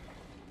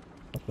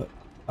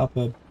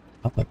upper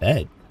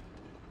bed.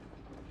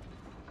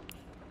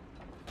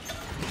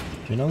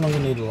 You no longer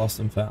need a lost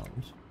and found.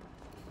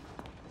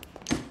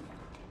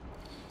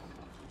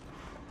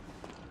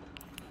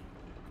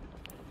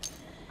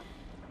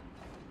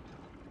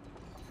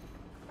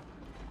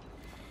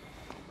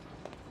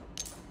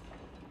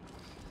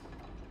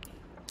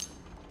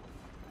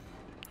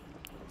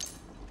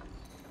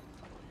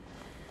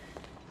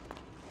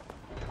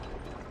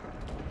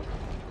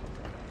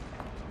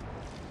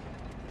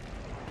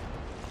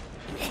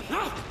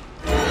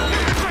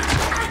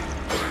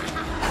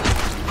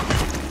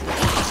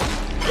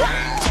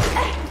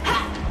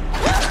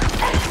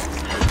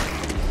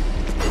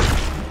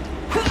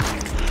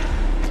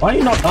 Why are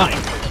you not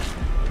dying?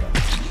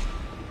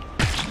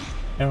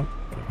 No,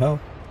 hell.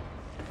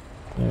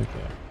 Okay.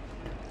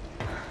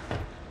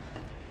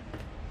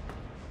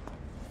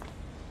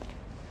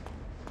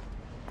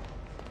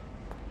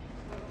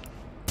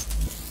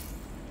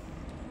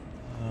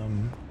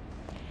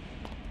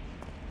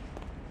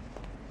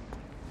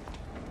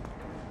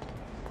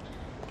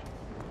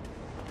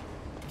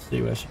 Let's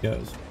see where she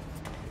goes.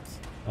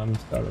 I'm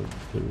starting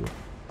to.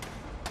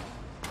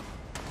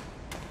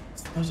 I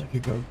suppose I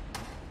could go.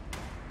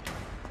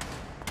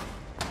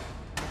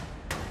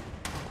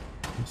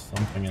 There's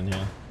something in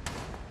here.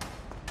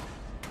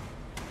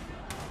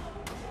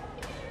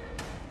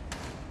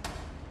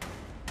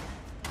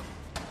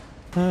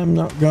 I'm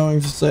not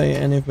going to say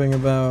anything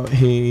about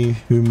he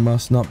who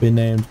must not be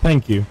named.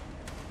 Thank you.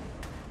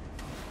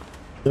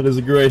 That is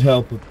a great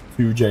help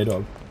to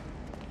J-Dog.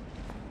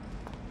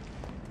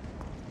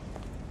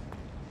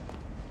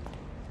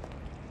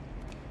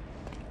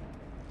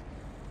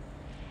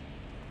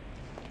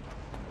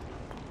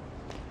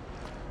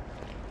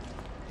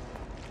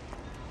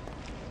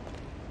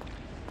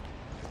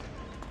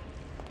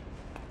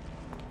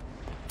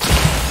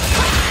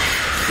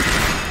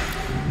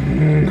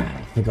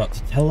 Forgot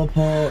to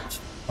teleport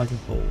like a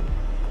fool.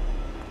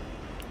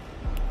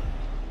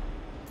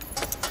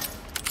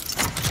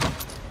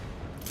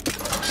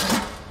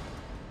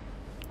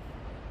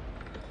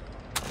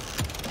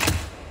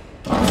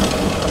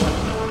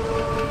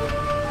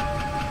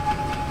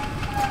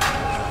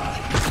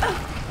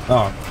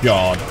 Oh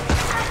God.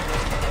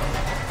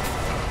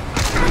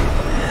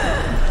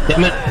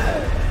 Damn it.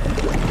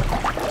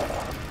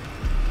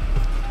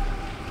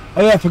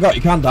 Oh yeah, I forgot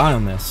you can't die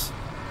on this.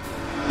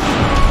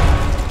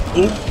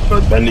 Oh,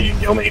 but Bendy can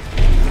kill me.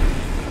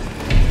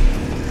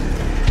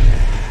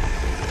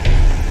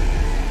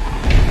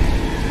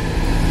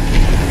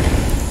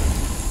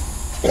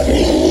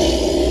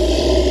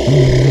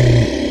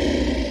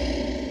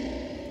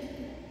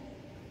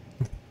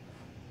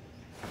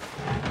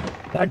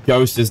 That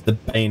ghost is the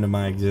bane of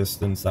my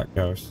existence, that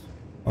ghost.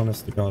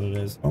 Honest to God it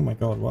is. Oh my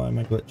God, why am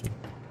I glitching?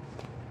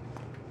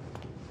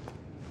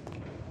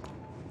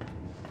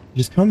 He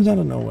just comes out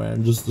of nowhere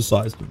and just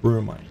decides to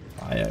ruin my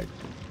entire...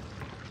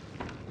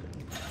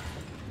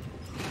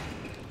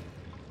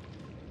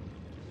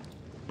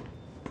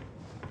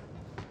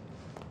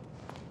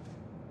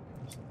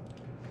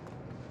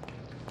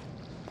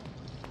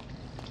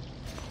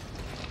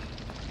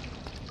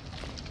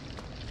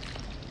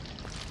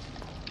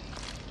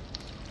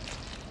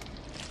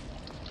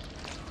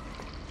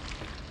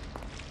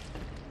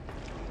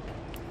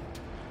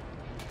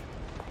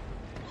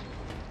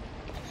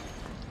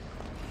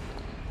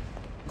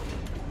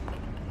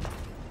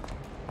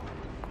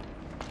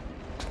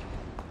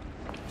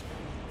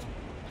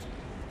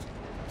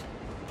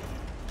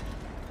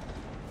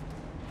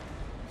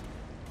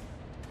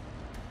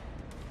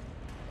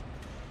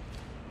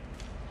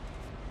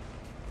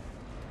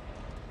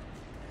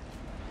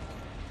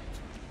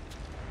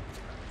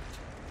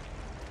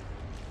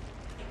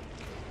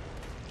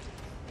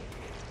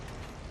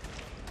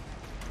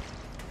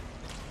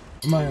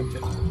 My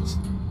objectives.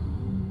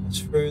 It's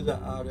through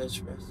the outer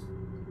stress.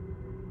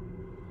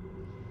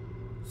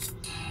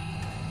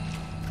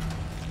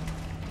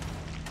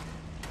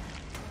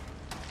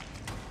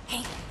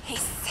 He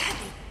said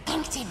the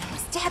ink demon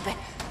was dead,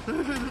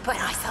 but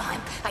I saw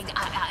him.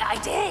 I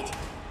did.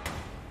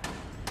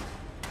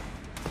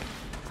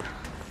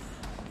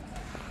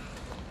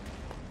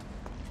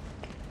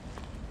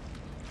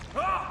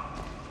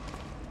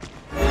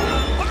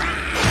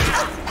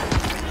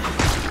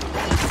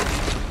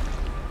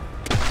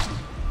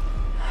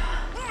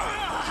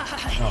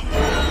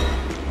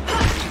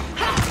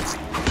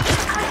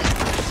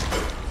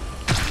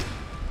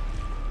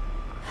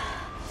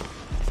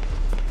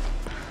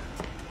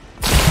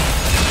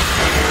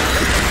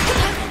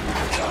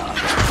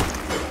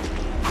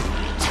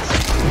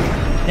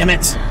 Damn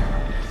it!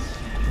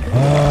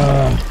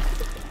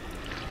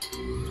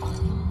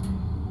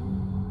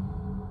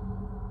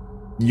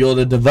 You're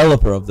the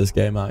developer of this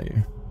game, aren't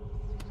you?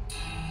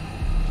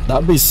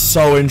 That'd be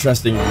so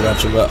interesting if you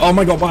actually were. Oh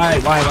my god, why?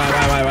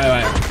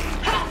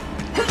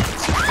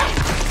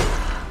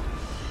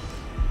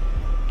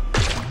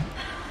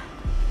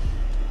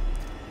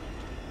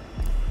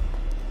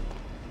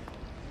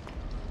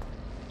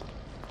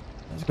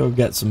 Let's go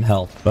get some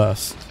health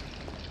first.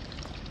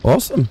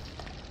 Awesome.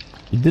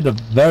 You did a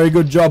very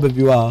good job if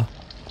you are.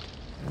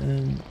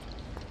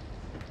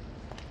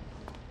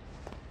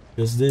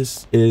 Because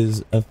this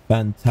is a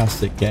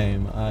fantastic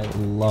game. I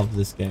love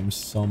this game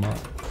so much.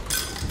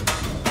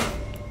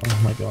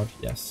 Oh my god,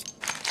 yes.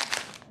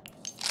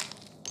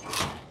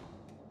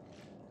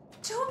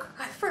 Don't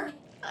cry for me.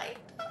 I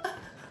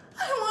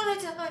want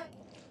to die.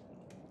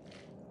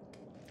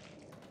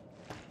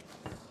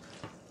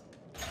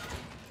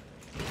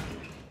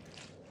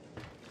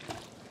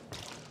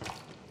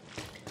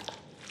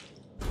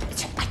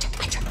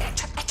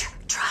 I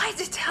tried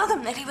to tell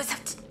them that he was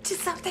up to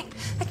something.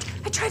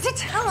 I tried to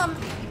tell him.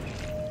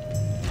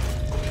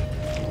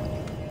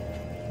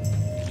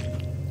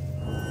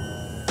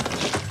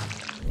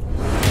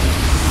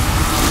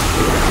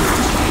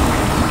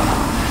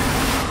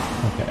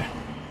 Okay.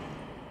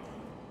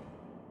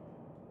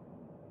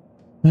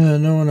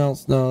 No one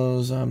else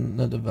knows I'm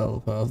the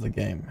developer of the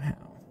game. How?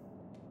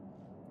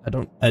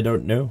 I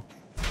don't know.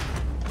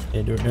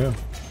 I don't know.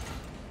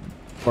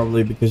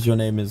 Probably because your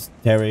name is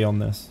Terry on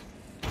this.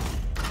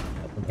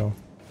 I don't know.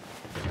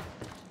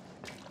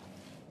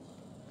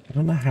 I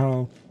don't know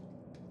how.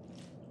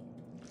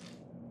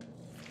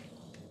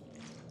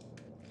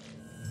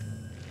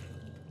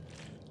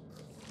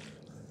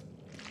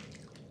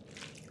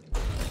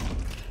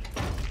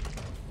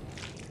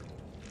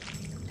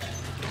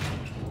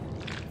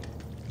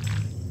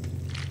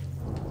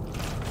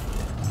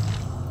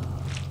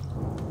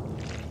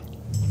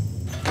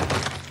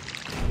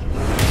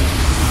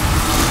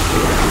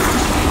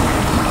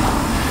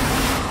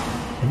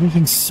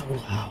 Everything's so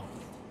loud.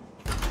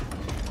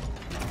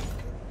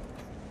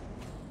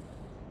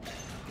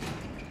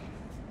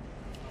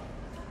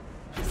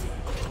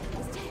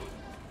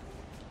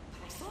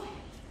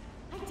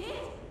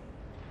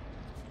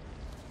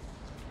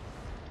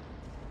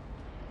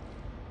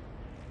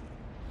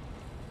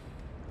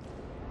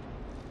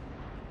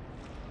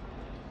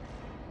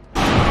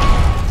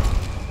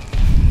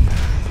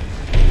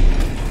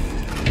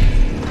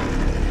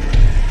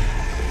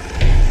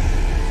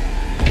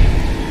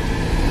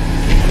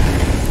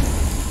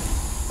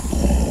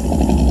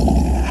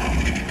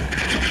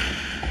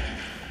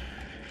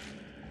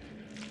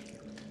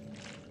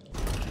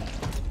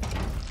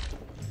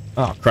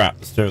 Oh crap,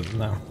 let's do it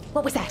now.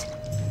 What was that?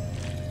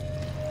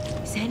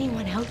 Is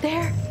anyone out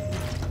there?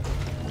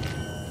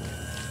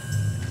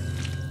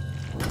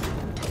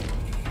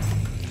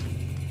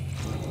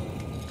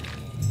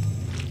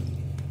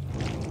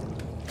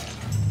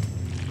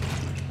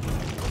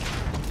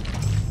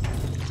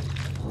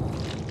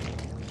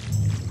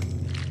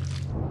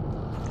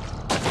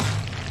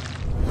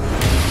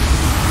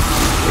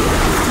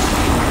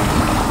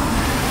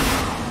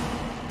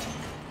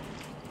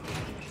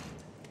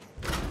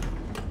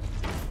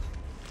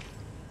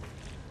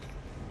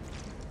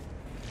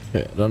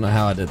 Okay, I don't know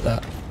how I did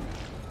that.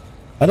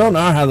 I don't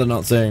know how they're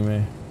not seeing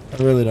me. I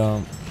really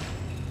don't.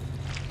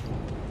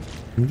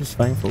 I'm just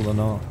thankful they're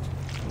not.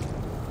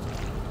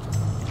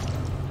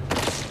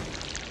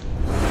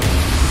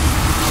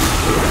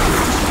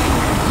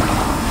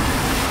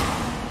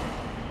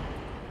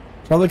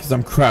 Probably because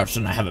I'm crouched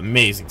and I have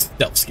amazing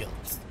stealth skills.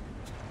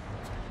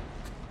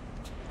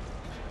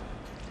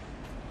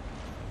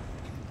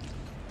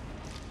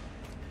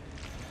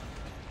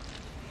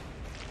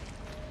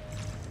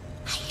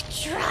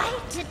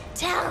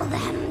 Tell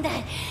them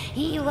that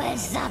he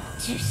was up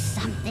to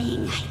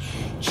something. I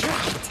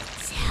tried to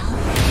tell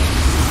them.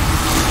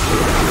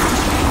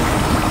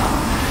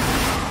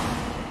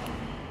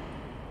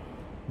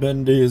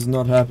 Bendy is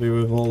not happy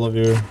with all of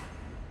you.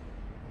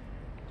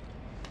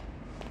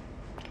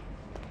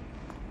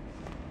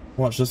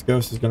 Watch, this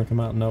ghost is gonna come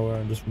out of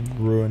nowhere and just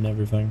ruin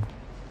everything.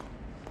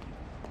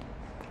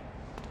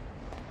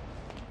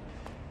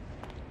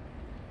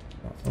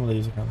 Oh, some of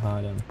these I can't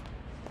hide in.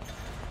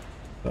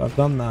 So I've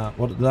done that.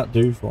 What did that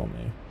do for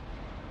me?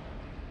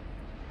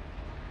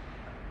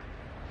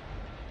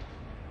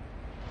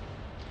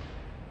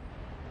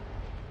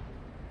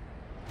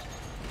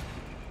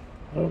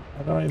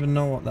 I don't even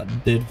know what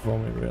that did for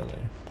me, really.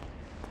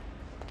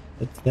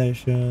 Hit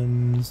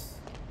stations.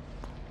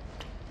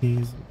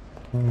 Keys.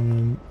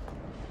 Component.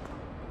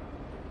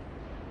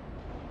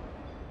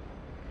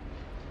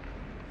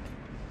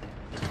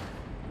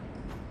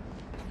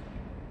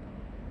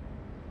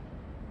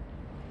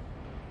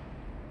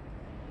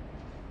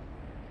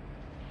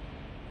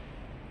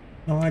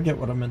 Oh, I get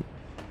what I meant.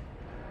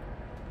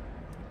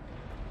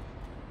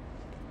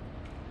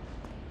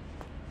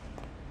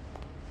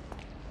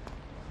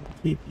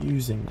 Keep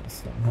using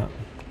this somehow.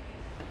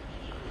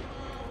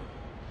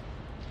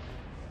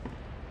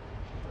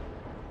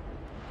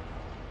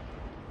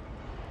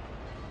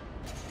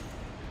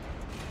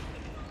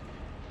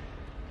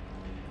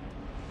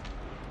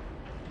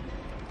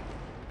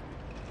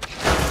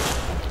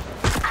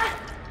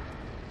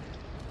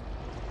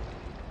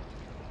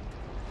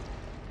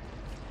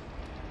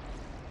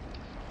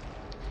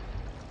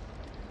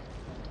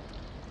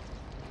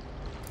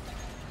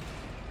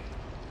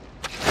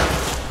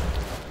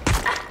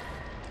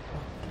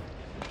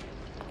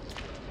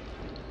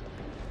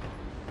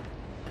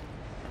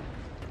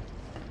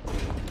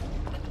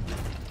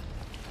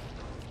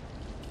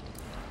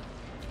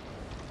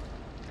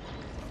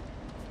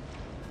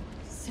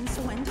 Since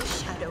when do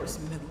shadows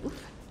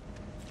move?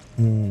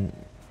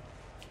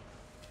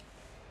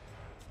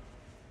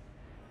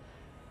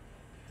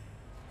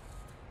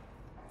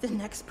 The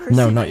next person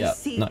No, not I yet.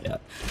 see, Not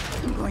yet.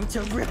 I'm going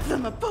to rip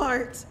them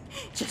apart.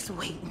 Just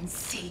wait and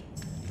see.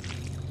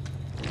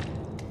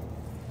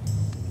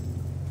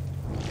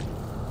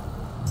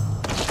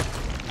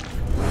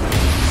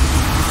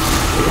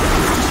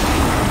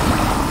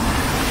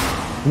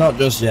 Not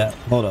just yet.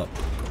 Hold up.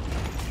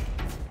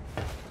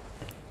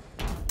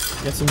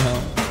 Get some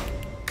help.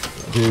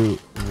 I do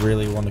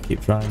really want to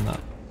keep trying that.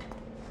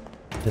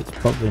 It's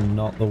probably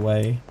not the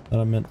way that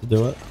I meant to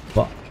do it,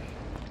 but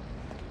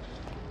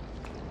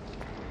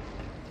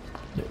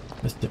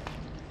let's do it.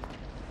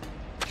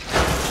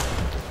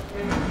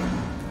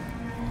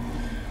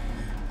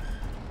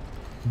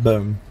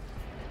 Boom.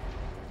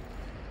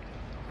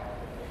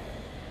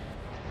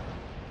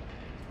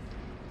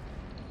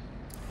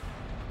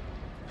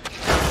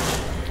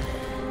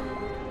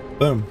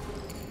 Boom.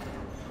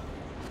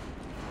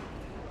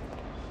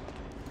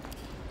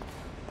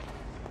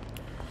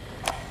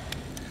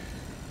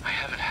 I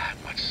haven't had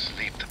much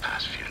sleep the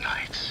past few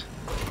nights,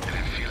 and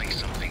I'm feeling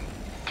something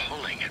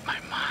pulling at my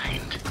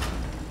mind.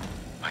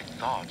 My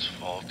thoughts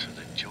fall to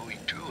the Joey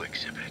Drew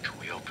exhibit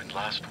we opened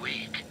last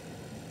week.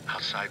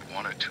 Outside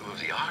one or two of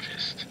the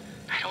artists,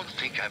 I don't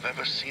think I've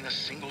ever seen a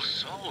single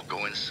soul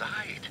go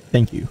inside.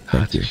 Thank you.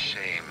 Thank It's you. a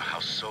shame how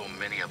so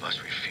many of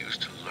us refuse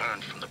to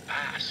learn from the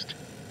past.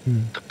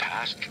 The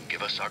past can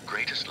give us our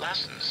greatest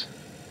lessons.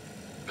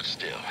 But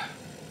still,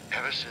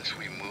 ever since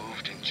we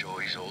moved in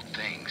Joey's old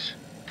things,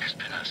 there's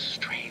been a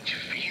strange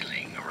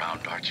feeling around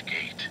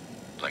Archgate,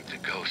 like the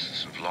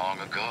ghosts of long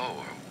ago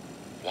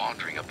are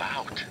wandering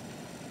about,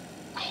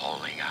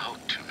 calling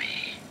out to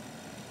me.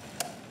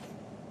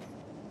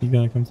 You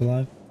gonna come to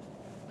life?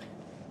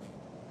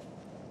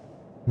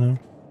 No?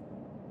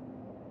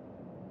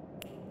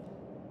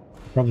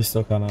 Probably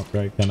still can't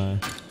upgrade, can I?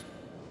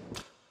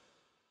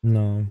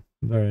 No,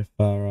 very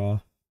far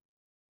off.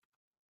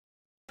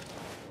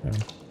 Okay.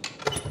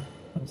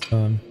 That's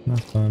fine,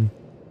 that's fine.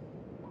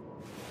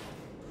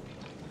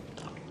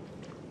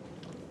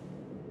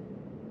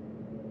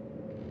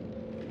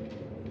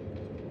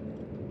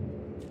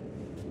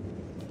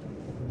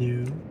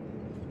 You.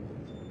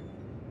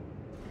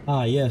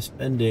 Ah, yes,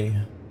 Bendy.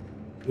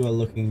 You are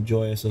looking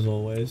joyous as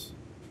always.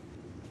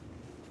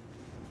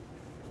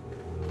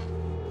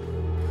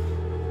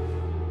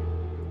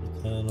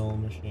 Eternal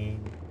machine.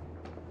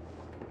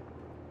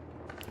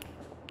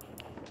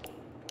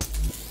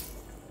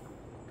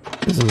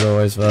 This is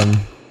always fun.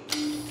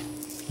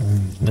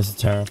 This is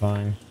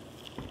terrifying.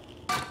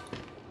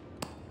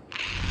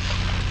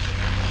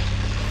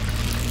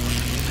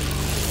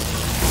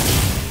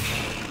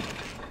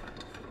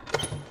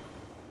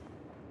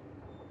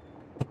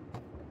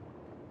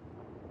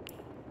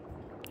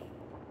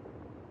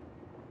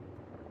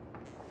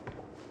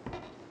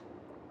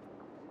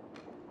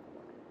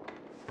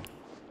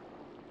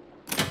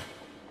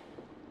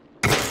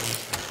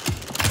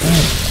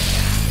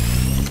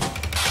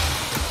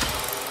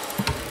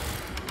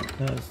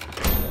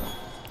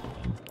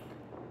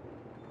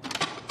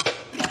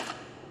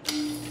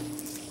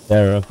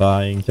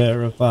 Terrifying,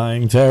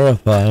 terrifying,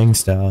 terrifying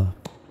stuff.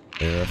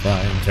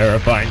 Terrifying,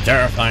 terrifying,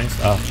 terrifying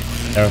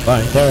stuff.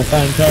 Terrifying,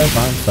 terrifying,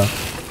 terrifying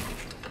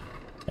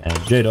stuff.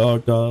 And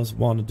J-Dog doesn't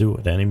want to do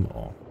it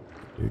anymore.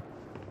 Dude.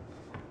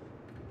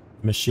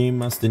 Machine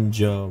must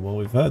endure. Well,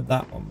 we've heard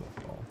that one before.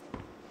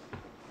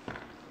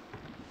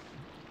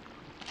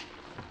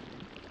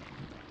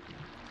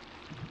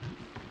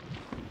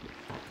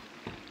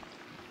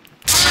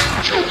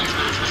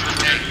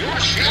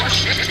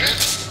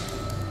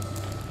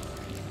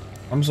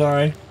 I'm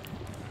sorry.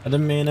 I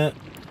didn't mean it.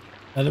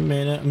 I didn't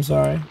mean it. I'm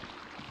sorry.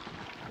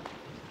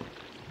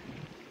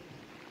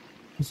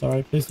 I'm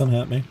sorry. Please don't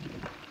hurt me.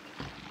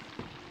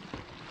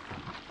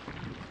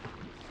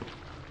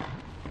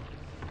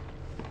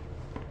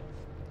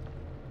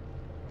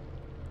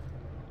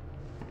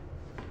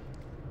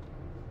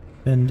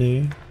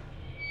 Bendy,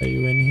 are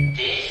you in here?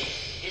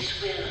 This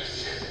is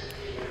Wilson.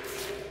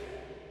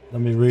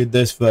 Let me read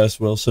this first,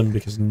 Wilson,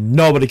 because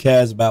nobody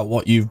cares about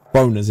what you've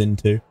thrown us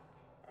into.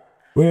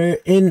 We're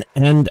in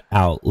and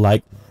out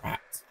like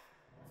rats.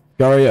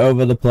 Scurry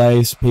over the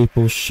place,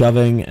 people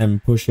shoving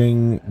and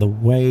pushing. The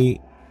way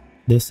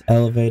this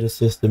elevator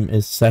system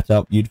is set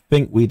up, you'd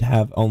think we'd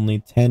have only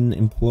 10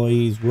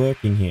 employees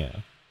working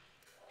here.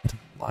 I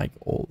don't like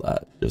all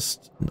that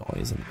just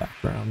noise in the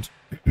background.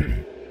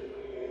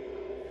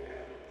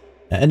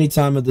 At any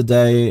time of the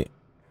day,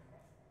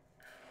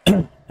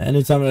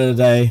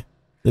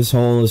 this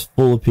hall is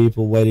full of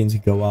people waiting to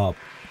go up.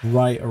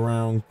 Right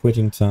around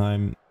quitting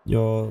time,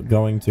 you're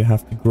going to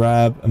have to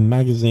grab a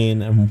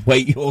magazine and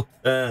wait your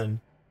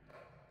turn.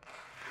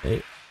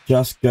 It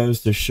just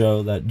goes to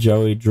show that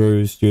Joey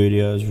Drew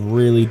Studios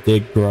really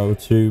did grow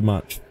too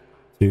much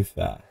too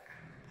fast.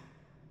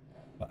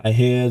 But I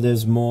hear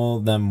there's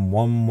more than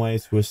one way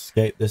to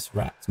escape this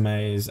rat's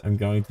maze. I'm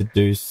going to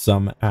do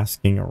some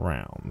asking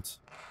around.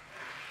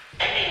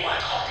 Anyone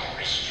caught in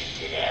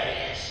restricted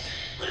areas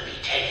will be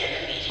taken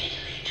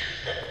immediately to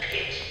the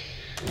pit.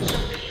 So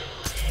be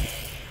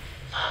obeyed.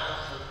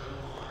 Follow the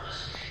rules.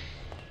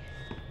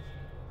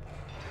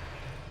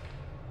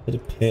 To the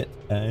pit,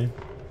 eh?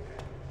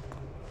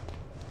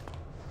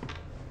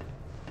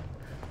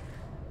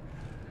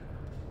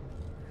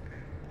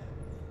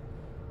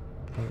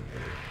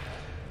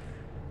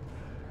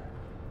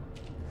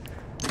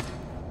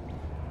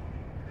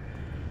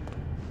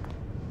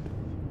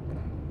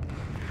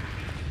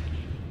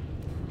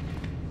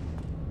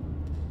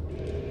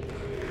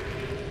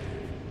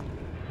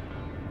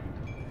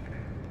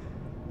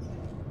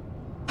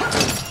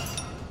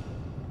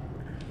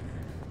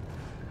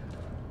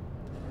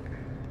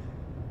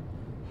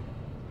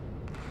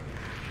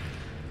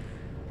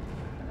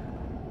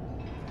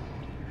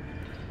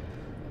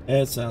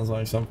 It sounds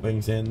like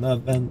something's in the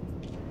vent.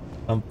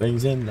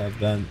 Something's in the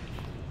vent.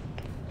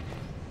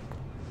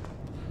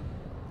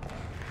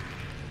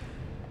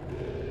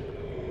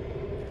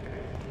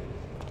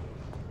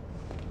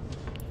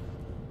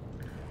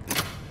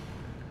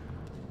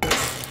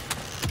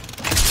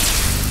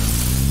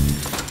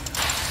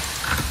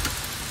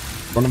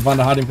 Run and find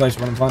a hiding place.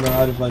 Run and find a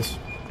hiding place.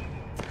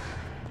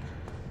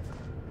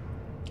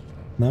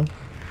 No?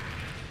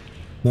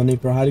 No need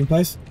for a hiding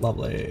place?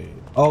 Lovely.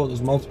 Oh,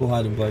 there's multiple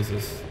hiding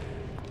places.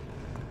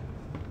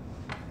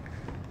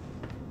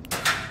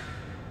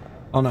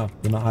 Oh no,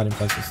 they're not hiding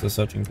places, they're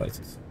searching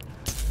places.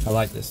 I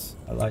like this.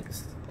 I like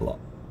this a lot.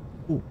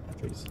 Ooh,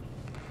 batteries.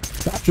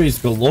 Batteries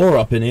galore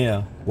up in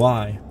here.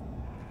 Why?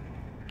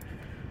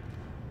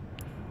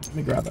 Let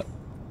me grab it.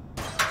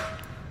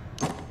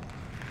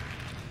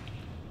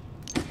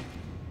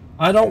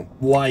 I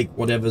don't like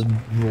whatever's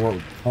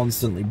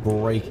constantly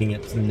breaking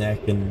its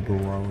neck and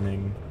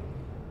groaning.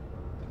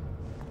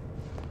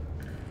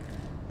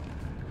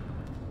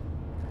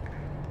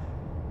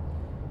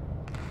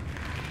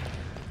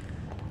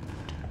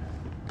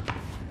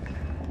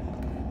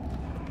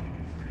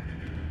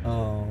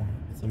 Oh,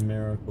 it's a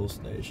miracle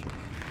station.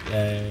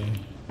 Yay.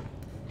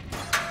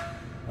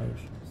 Oh,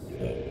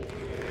 shit.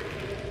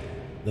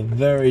 The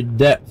very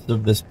depth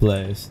of this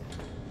place.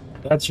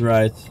 That's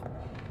right.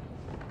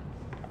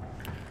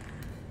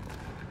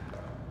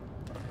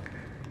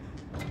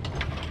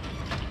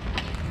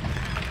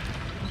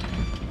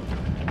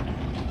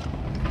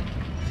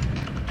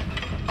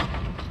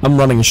 I'm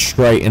running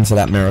straight into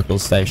that miracle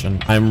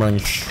station. I'm running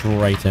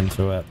straight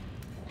into it.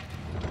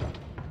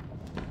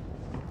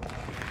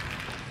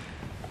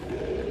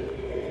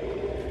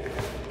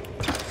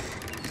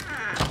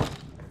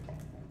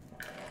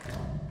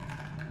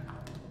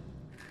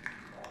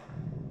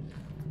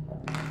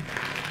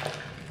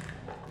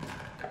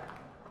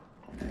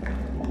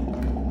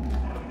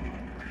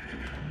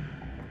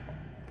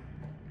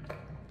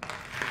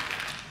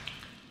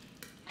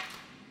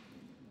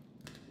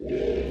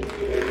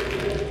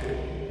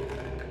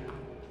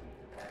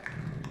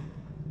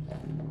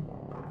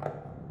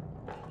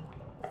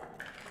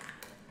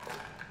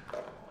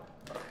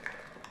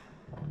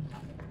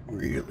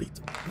 Really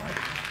don't like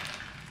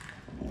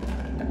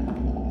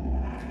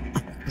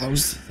it. How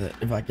close is it?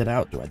 If I get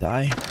out, do I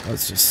die?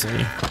 Let's just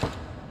see.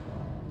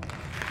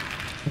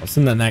 What's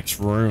in the next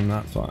room?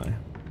 That's why.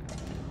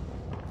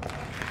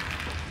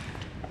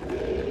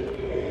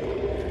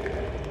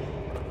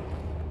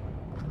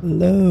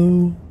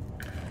 Hello.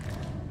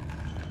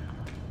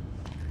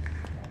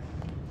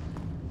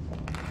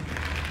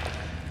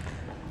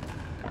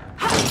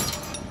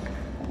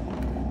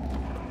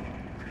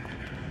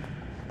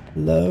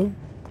 Hello.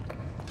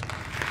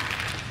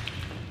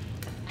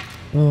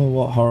 Oh,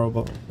 what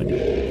horrible thing.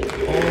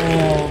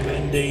 Oh,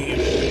 Bendy.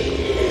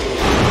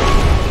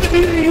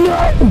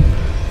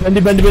 Bendy,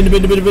 Bendy, Bendy,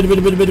 Bendy, Bendy, Bendy,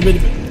 Bendy, Bendy, Bendy,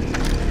 Bendy.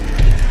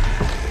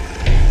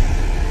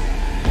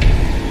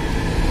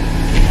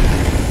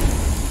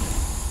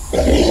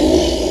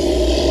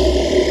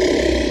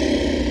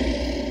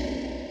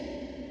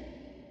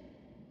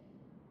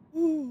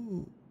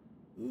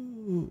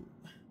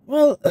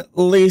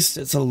 at least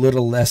it's a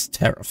little less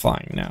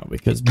terrifying now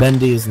because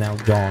Bendy is now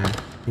gone.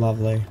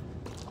 Lovely.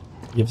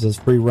 Gives us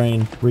free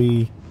reign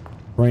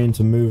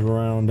to move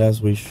around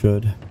as we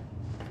should.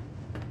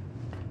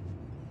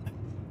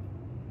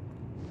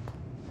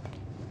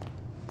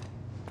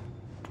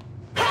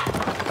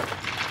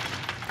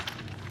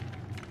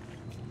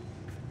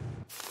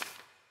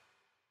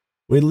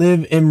 We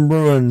live in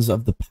ruins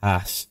of the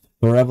past,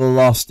 forever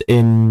lost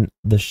in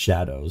the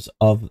shadows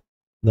of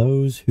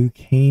those who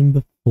came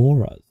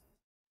before us.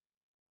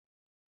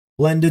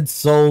 Blended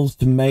souls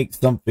to make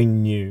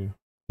something new,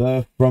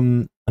 birthed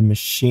from a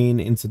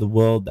machine into the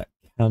world that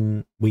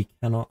we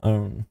cannot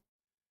own.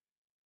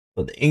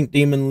 But the ink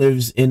demon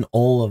lives in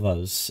all of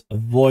us, a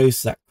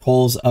voice that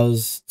calls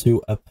us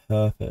to a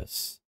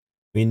purpose.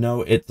 We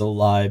know it's a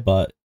lie,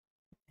 but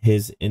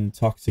his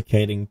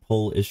intoxicating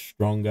pull is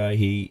stronger.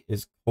 He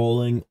is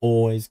calling,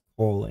 always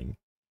calling.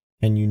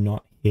 Can you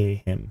not hear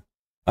him?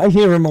 I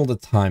hear him all the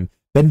time.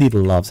 Bendy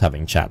loves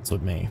having chats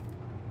with me.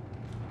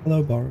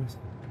 Hello, Boris.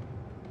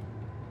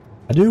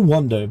 I do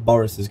wonder if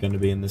Boris is going to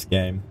be in this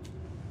game.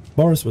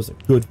 Boris was a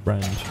good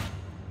friend.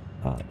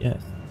 Ah,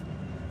 yes.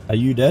 Are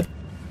you dead?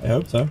 I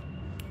hope so.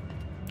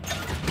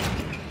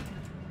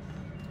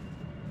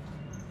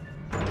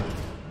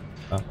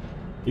 Oh. Are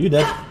you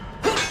dead?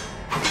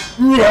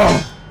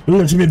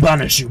 Let me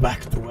banish you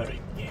back to where you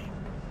came.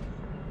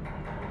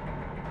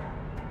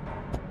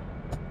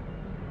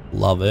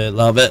 Love it,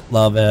 love it,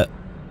 love it.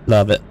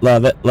 Love it,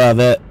 love it, love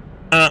it.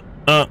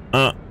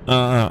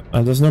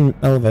 There's no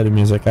elevator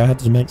music. I had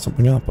to make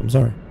something up. I'm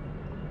sorry.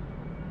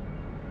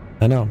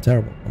 I know, I'm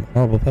terrible. I'm a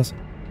horrible person.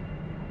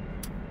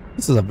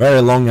 This is a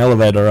very long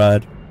elevator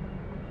ride.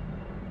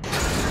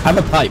 Have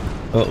a pipe.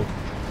 Uh-oh.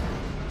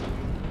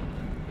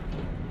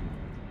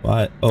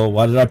 Why? Oh,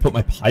 why did I put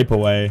my pipe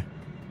away?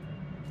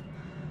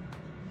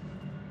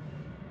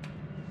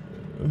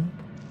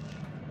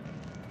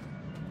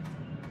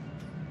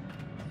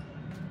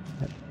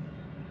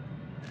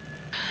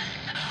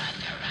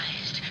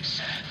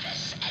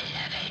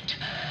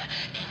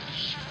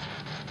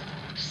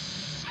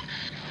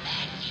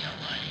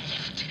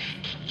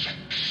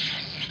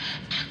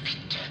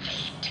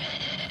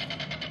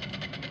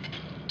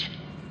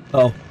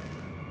 Oh.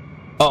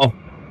 Uh-oh.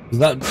 Is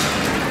that...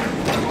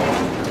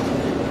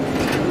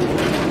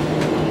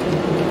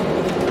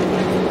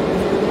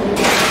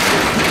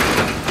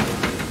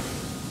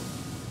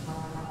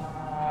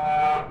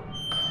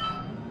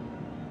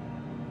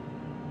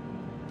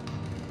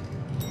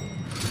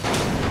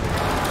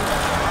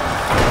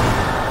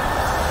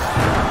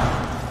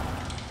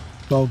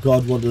 Oh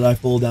God, what did I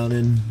fall down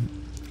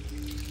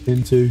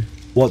into?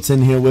 What's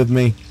in here with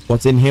me?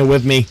 What's in here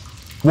with me?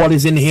 What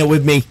is in here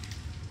with me?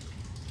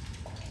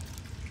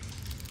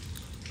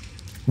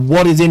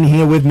 What is in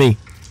here with me?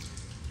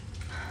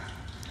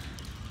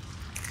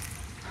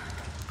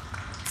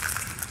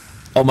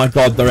 Oh my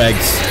God, they're eggs.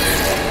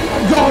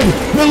 Oh God,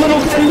 they're little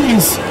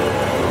babies.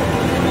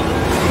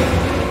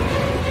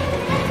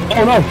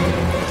 Oh no.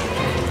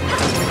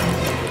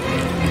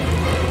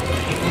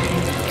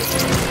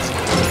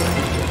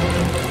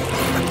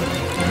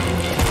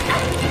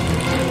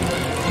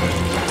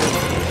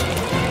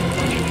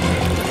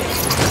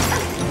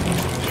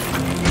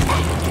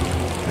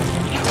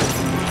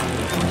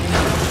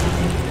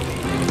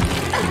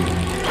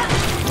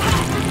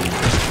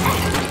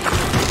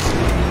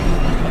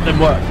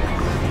 Work.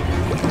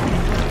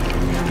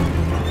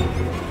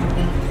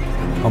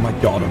 Oh my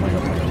God, oh my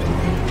God, oh my God.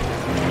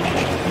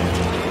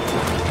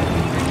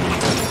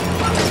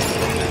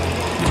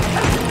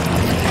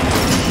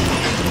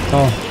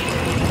 Oh.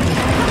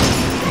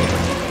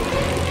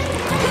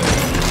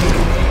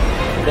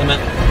 Damn it.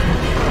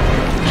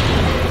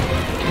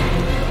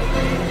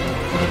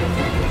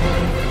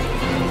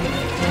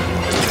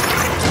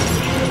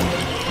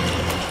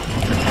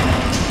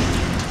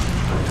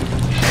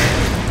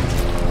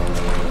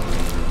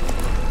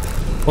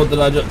 What did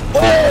I just...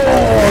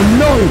 Oh,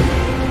 no!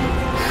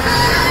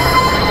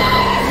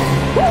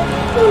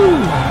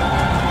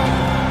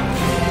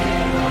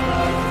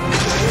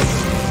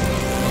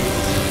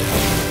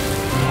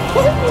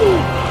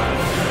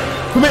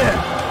 Come here!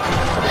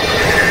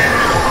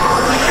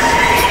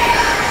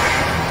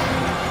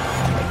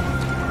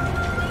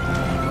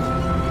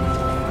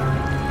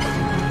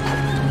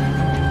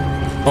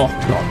 Oh,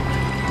 God.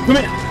 Come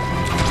here!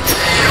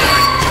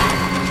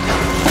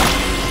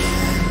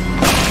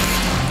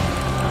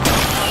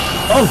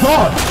 Oh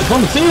God, it's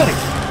on the ceiling!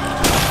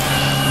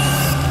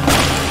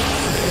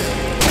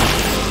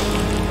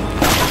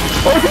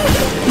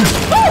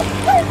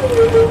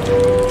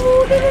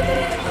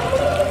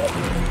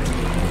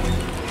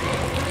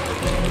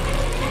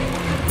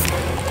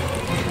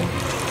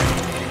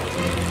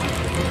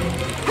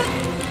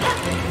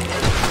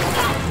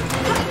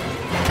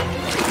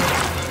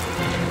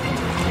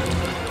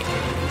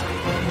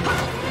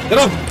 Get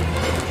up!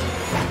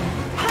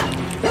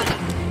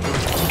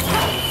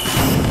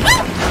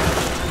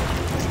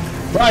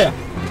 Fire!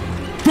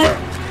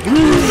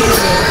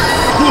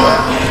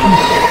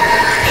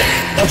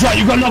 That's right,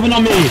 you got nothing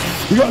on me!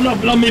 You got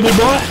nothing on me, big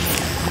boy!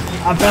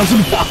 I found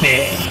some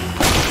coffee.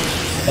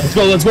 Let's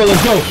go, let's go,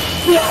 let's go.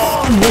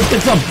 Let's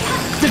get some.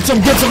 Get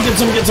some, get some, get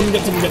some, get some,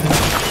 get some, get some.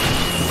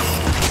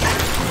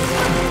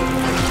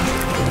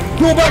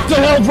 Go back to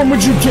hell from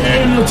which you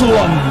came, little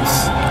ones.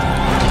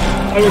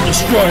 I will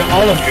destroy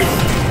all of you.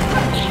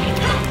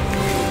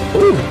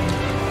 Ooh.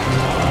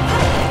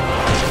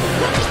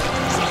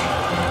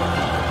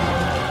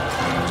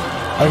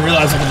 I didn't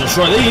realize I could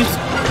destroy these.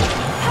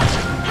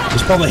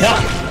 This probably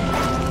help.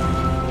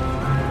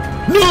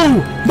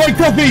 No! My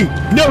coffee!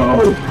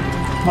 No!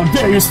 How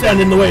dare you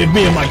stand in the way of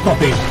me and my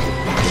coffee?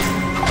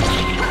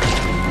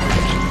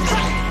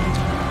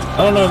 I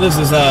don't know if this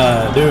is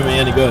doing me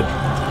any good.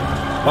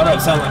 Why don't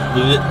it sound like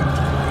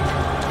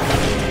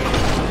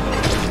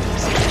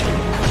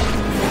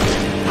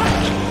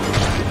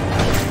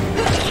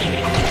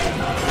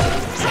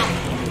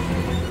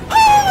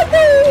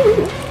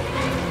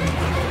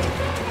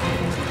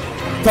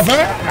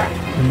coffee?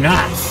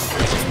 Nice.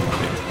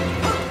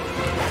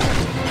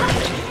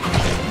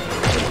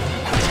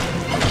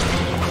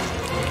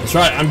 That's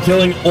right, I'm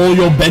killing all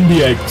your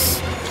bendy eggs.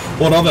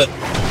 What of it?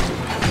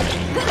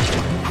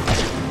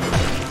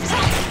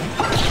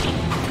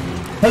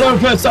 Hello,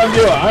 first time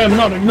viewer. I am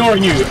not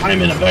ignoring you. I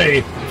am in a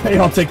very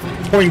chaotic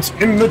point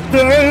in the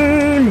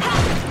game.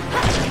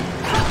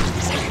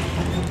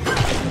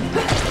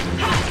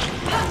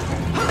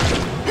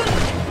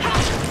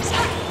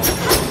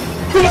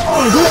 Come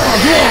on,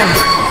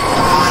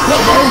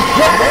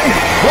 come on,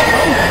 come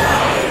on.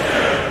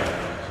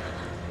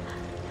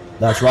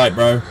 That's right,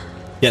 bro.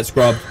 Get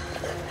scrubbed.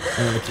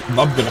 I'm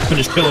gonna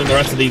finish killing the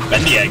rest of these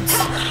bendy eggs.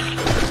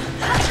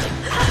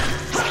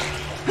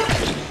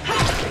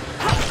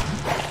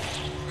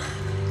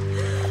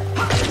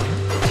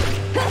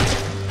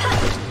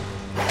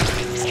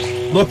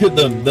 Look at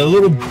them, they're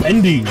little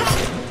bendies.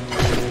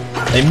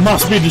 They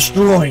must be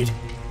destroyed.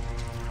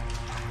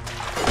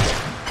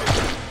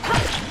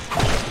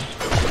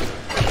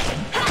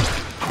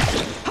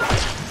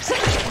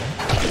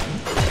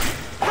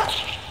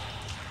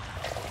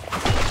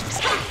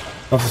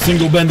 Not a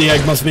single bendy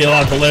egg must be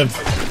allowed to live.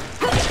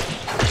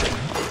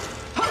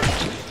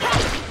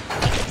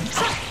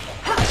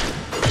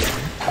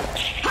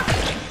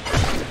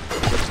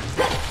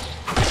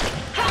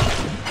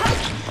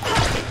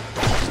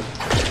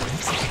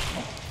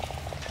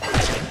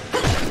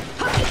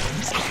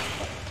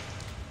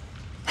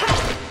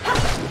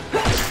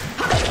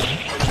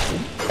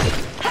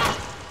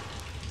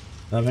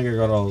 I think I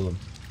got all of them.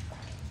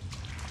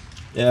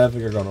 Yeah, I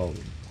think I got all of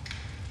them.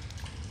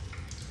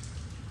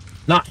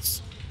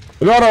 Nice.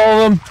 I got all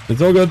of them.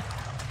 It's all good.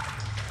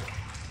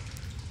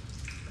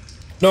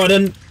 No, I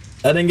didn't.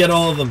 I didn't get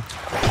all of them.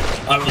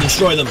 I will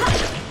destroy them.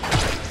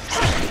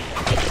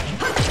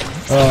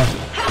 Oh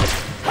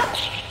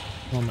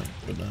my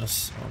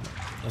goodness. Oh my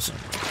goodness.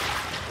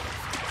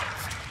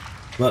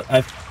 But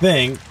I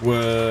think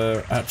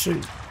we're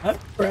actually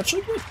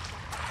good.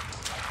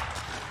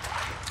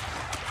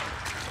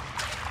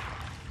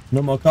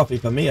 No more coffee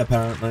for me,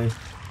 apparently.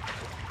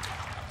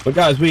 But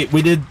guys, we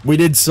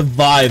did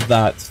survive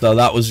that, so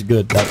that was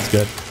good. That's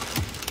good.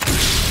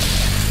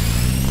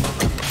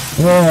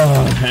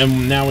 Oh,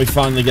 and now we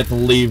finally get to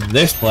leave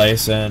this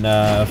place and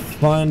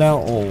find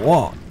out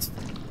what.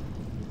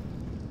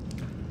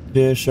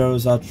 Fear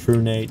shows our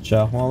true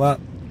nature. Well,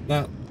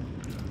 that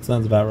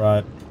sounds about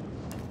right.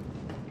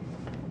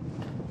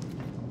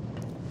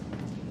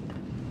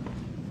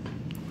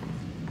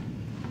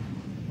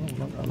 Oh,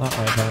 not going that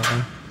way,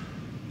 apparently.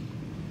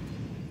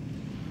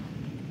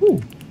 Ooh.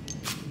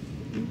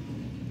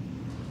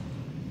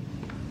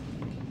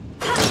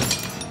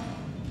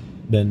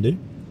 Bendy,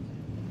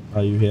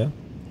 are you here?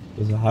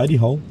 There's a hidey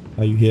hole.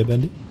 Are you here,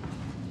 Bendy?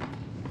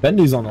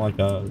 Bendy's on like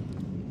a...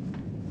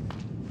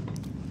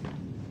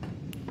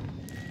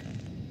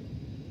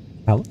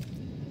 Alice?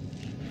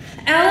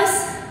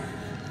 Alice?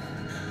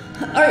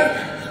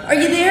 Are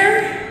you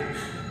there?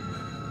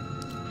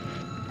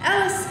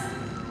 Alice?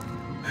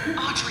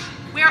 Audrey,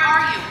 where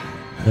are you?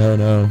 No, no. I don't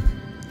know.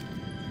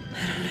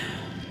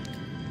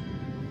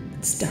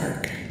 It's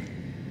dark.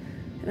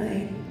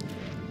 And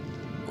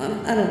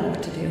I don't know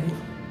what to do.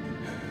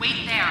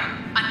 Wait there.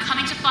 I'm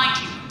coming to find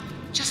you.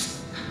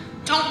 Just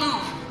don't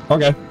move.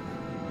 Okay.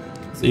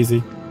 It's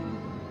easy.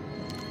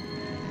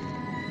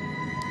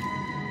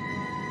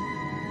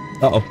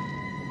 Uh-oh.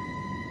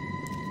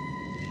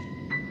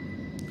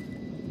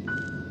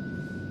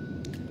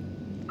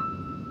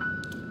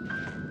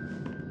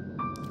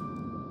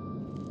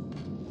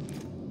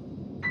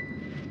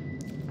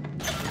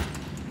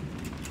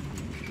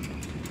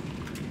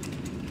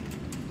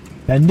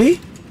 Bendy?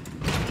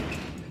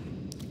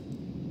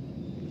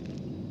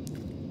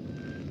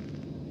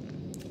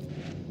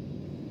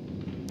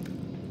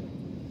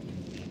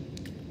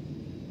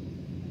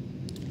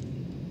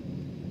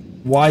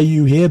 Why are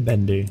you here,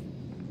 Bendy?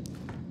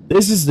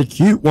 This is the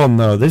cute one,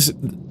 though.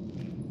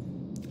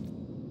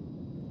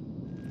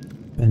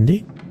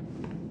 Bendy?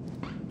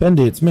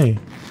 Bendy, it's me.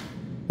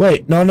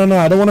 Wait, no, no, no,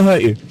 I don't want to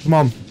hurt you. Come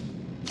on.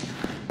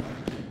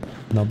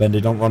 No,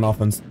 Bendy, don't run off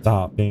and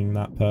start being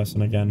that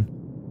person again.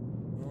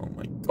 Oh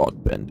my god.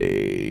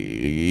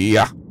 Bendy.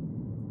 Yeah.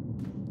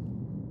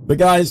 But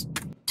guys,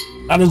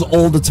 that is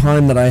all the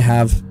time that I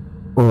have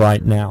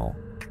right now.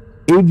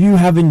 If you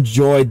have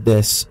enjoyed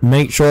this,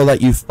 make sure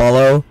that you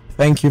follow.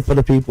 Thank you for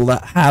the people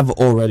that have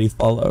already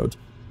followed.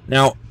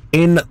 Now,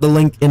 in the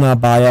link in our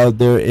bio,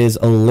 there is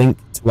a link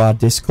to our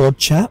Discord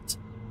chat,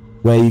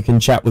 where you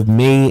can chat with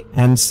me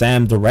and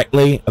Sam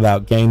directly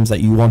about games that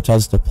you want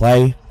us to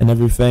play and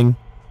everything.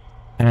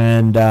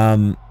 And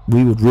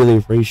we would really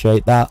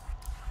appreciate that.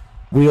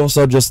 We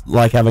also just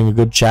like having a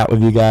good chat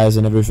with you guys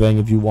and everything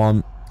if you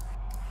want.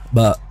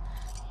 But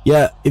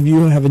yeah, if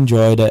you have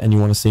enjoyed it and you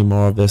want to see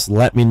more of this,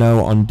 let me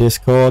know on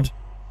Discord.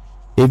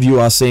 If you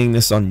are seeing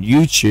this on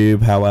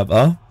YouTube,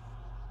 however,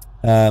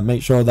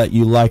 make sure that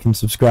you like and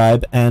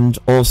subscribe. And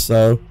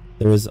also,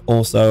 there is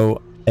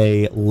also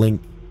a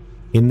link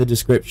in the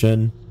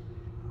description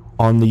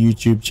on the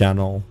YouTube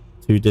channel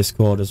to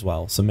Discord as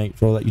well. So make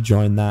sure that you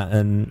join that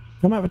and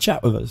come have a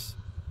chat with us.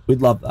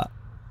 We'd love that.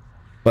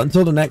 But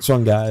until the next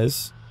one,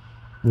 guys,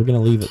 we're going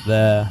to leave it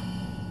there.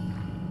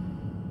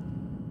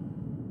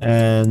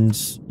 And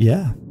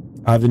yeah,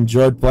 I've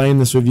enjoyed playing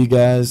this with you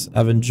guys.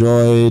 I've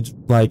enjoyed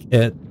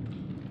it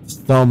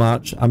so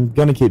much. I'm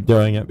going to keep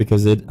doing it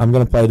because I'm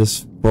going to play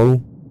this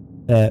through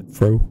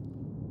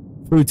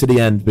to the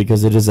end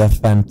because it is a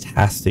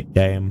fantastic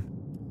game.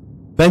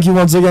 Thank you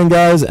once again,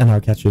 guys, and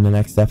I'll catch you in the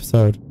next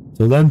episode.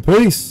 Till then,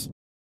 peace!